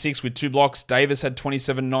 1 and 6 with 2 blocks. Davis had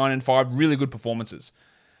 27, 9 and 5. Really good performances.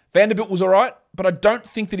 Vanderbilt was all right, but I don't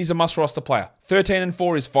think that he's a must-roster player. 13 and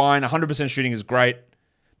 4 is fine. 100% shooting is great.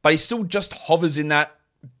 But he still just hovers in that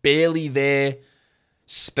barely there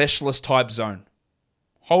specialist type zone.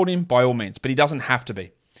 Hold him by all means, but he doesn't have to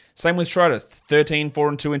be. Same with Schroeder. 13, 4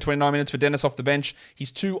 and 2 in 29 minutes for Dennis off the bench.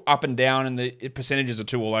 He's too up and down and the percentages are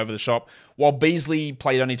too all over the shop. While Beasley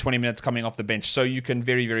played only 20 minutes coming off the bench, so you can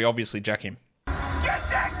very, very obviously jack him. Get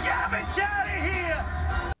that garbage out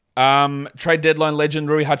of here! Trade deadline legend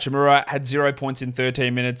Rui Hachimura had 0 points in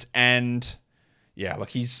 13 minutes, and yeah, look,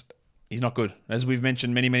 he's not good. As we've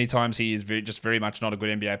mentioned many, many times, he is very much not a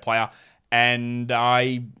good NBA player. And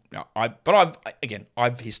I've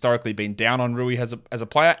historically been down on Rui as a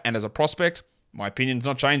player and as a prospect. My opinion's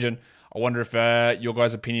not changing. I wonder if your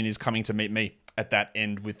guys' opinion is coming to meet me at that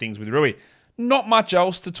end with things with Rui. Not much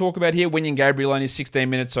else to talk about here. Wenyen Gabriel only 16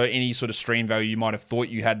 minutes, so any sort of stream value you might have thought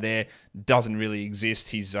you had there doesn't really exist.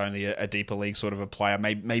 He's only a deeper league sort of a player,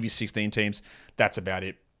 maybe 16 teams. That's about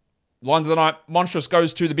it. Lines of the night, monstrous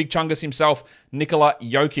goes to the big chungus himself, Nikola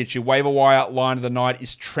Jokic. Your waiver wire line of the night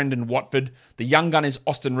is Trendon Watford. The young gun is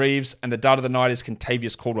Austin Reeves, and the dud of the night is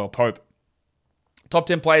Kentavious Caldwell-Pope. Top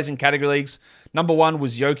 10 players in category leagues. Number 1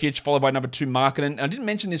 was Jokic, followed by number 2, Markkanen. And I didn't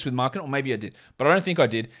mention this with Markkanen, or maybe I did, but I don't think I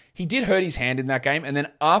did. He did hurt his hand in that game, and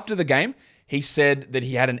then after the game, he said that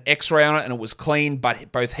he had an x-ray on it and it was clean,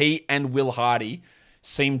 but both he and Will Hardy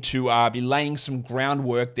seemed to be laying some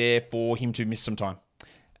groundwork there for him to miss some time.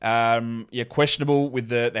 Questionable with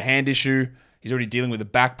the hand issue. He's already dealing with a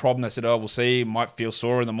back problem. They said, we'll see. Might feel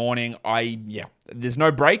sore in the morning. There's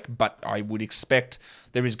no break, but I would expect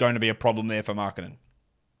there is going to be a problem there for Markkanen.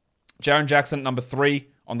 Jaren Jackson, number 3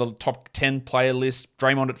 on the top 10 player list.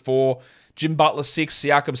 Draymond at 4. Jim Butler 6.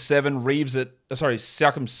 Siakam 7.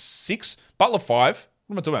 Siakam 6. Butler 5.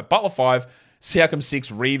 What am I talking about? Butler 5. Siakam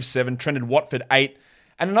 6. Reeves 7. Trendon Watford 8.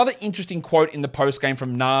 And another interesting quote in the postgame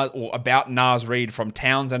from Nas, or about Nas Reed from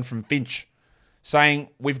Towns and from Finch, saying,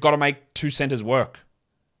 we've got to make 2 centers work.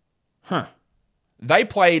 They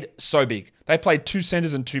played so big. They played 2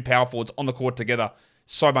 centers and 2 power forwards on the court together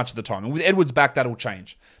so much of the time. And with Edwards back, that'll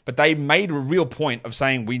change. But they made a real point of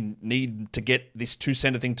saying we need to get this 2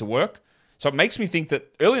 center thing to work. So it makes me think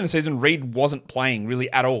that early in the season, Reed wasn't playing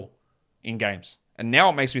really at all in games. And now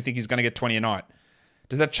it makes me think he's going to get 20 a night.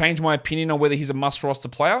 Does that change my opinion on whether he's a must-roster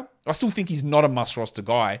player? I still think he's not a must-roster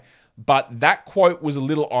guy, but that quote was a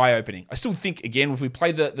little eye-opening. I still think, again, if we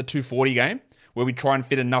play the 240 game, where we try and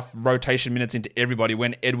fit enough rotation minutes into everybody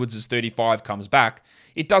when Edwards' 35 comes back,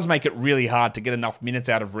 it does make it really hard to get enough minutes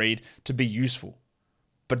out of Reed to be useful.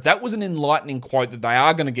 But that was an enlightening quote that they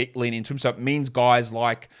are going to lean into him, so it means guys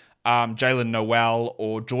like Jalen Noel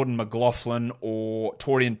or Jordan McLaughlin or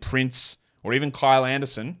Taurean Prince or even Kyle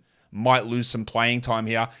Anderson might lose some playing time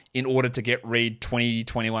here in order to get Reed 20,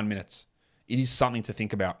 21 minutes. It is something to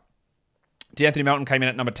think about. DeAnthony Melton came in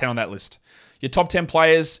at number 10 on that list. Your top 10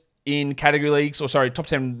 players in category leagues, top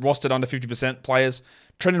 10 rostered under 50% players.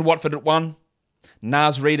 Trendon Watford at 1.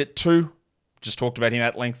 Nas Reed at 2. Just talked about him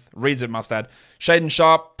at length. Reed's at must add. Shaden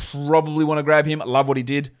Sharp, probably want to grab him. I love what he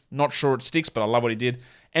did. Not sure it sticks, but I love what he did.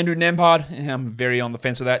 Andrew Nembhard, I'm very on the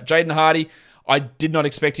fence with that. Jaden Hardy, I did not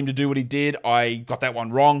expect him to do what he did. I got that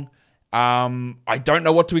one wrong. I don't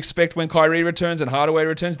know what to expect when Kyrie returns and Hardaway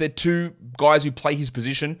returns. They're 2 guys who play his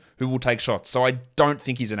position who will take shots. So I don't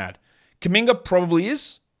think he's an ad. Kuminga probably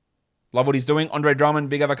is. Love what he's doing. Andre Drummond,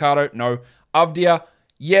 Big Avocado, no. Avdia,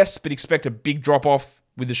 yes, but expect a big drop-off.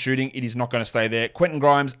 with the shooting. It is not going to stay there. Quentin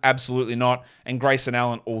Grimes, absolutely not. And Grayson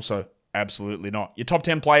Allen, also absolutely not. Your top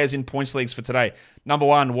 10 players in points leagues for today. Number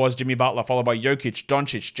 1 was Jimmy Butler, followed by Jokic,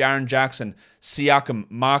 Doncic, Jaren Jackson, Siakam,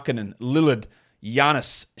 Markkanen, Lillard,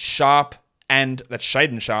 Giannis, Sharp, and that's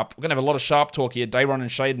Shaden Sharp. We're going to have a lot of Sharp talk here, Dayron and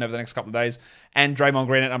Shaden over the next couple of days, and Draymond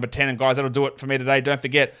Green at number 10. And guys, that'll do it for me today. Don't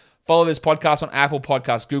forget, follow this podcast on Apple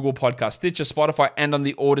Podcasts, Google Podcasts, Stitcher, Spotify, and on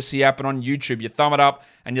the Odyssey app and on YouTube. You thumb it up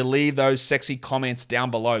and you leave those sexy comments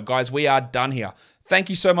down below. Guys, we are done here. Thank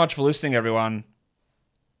you so much for listening, everyone.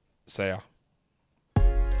 See ya.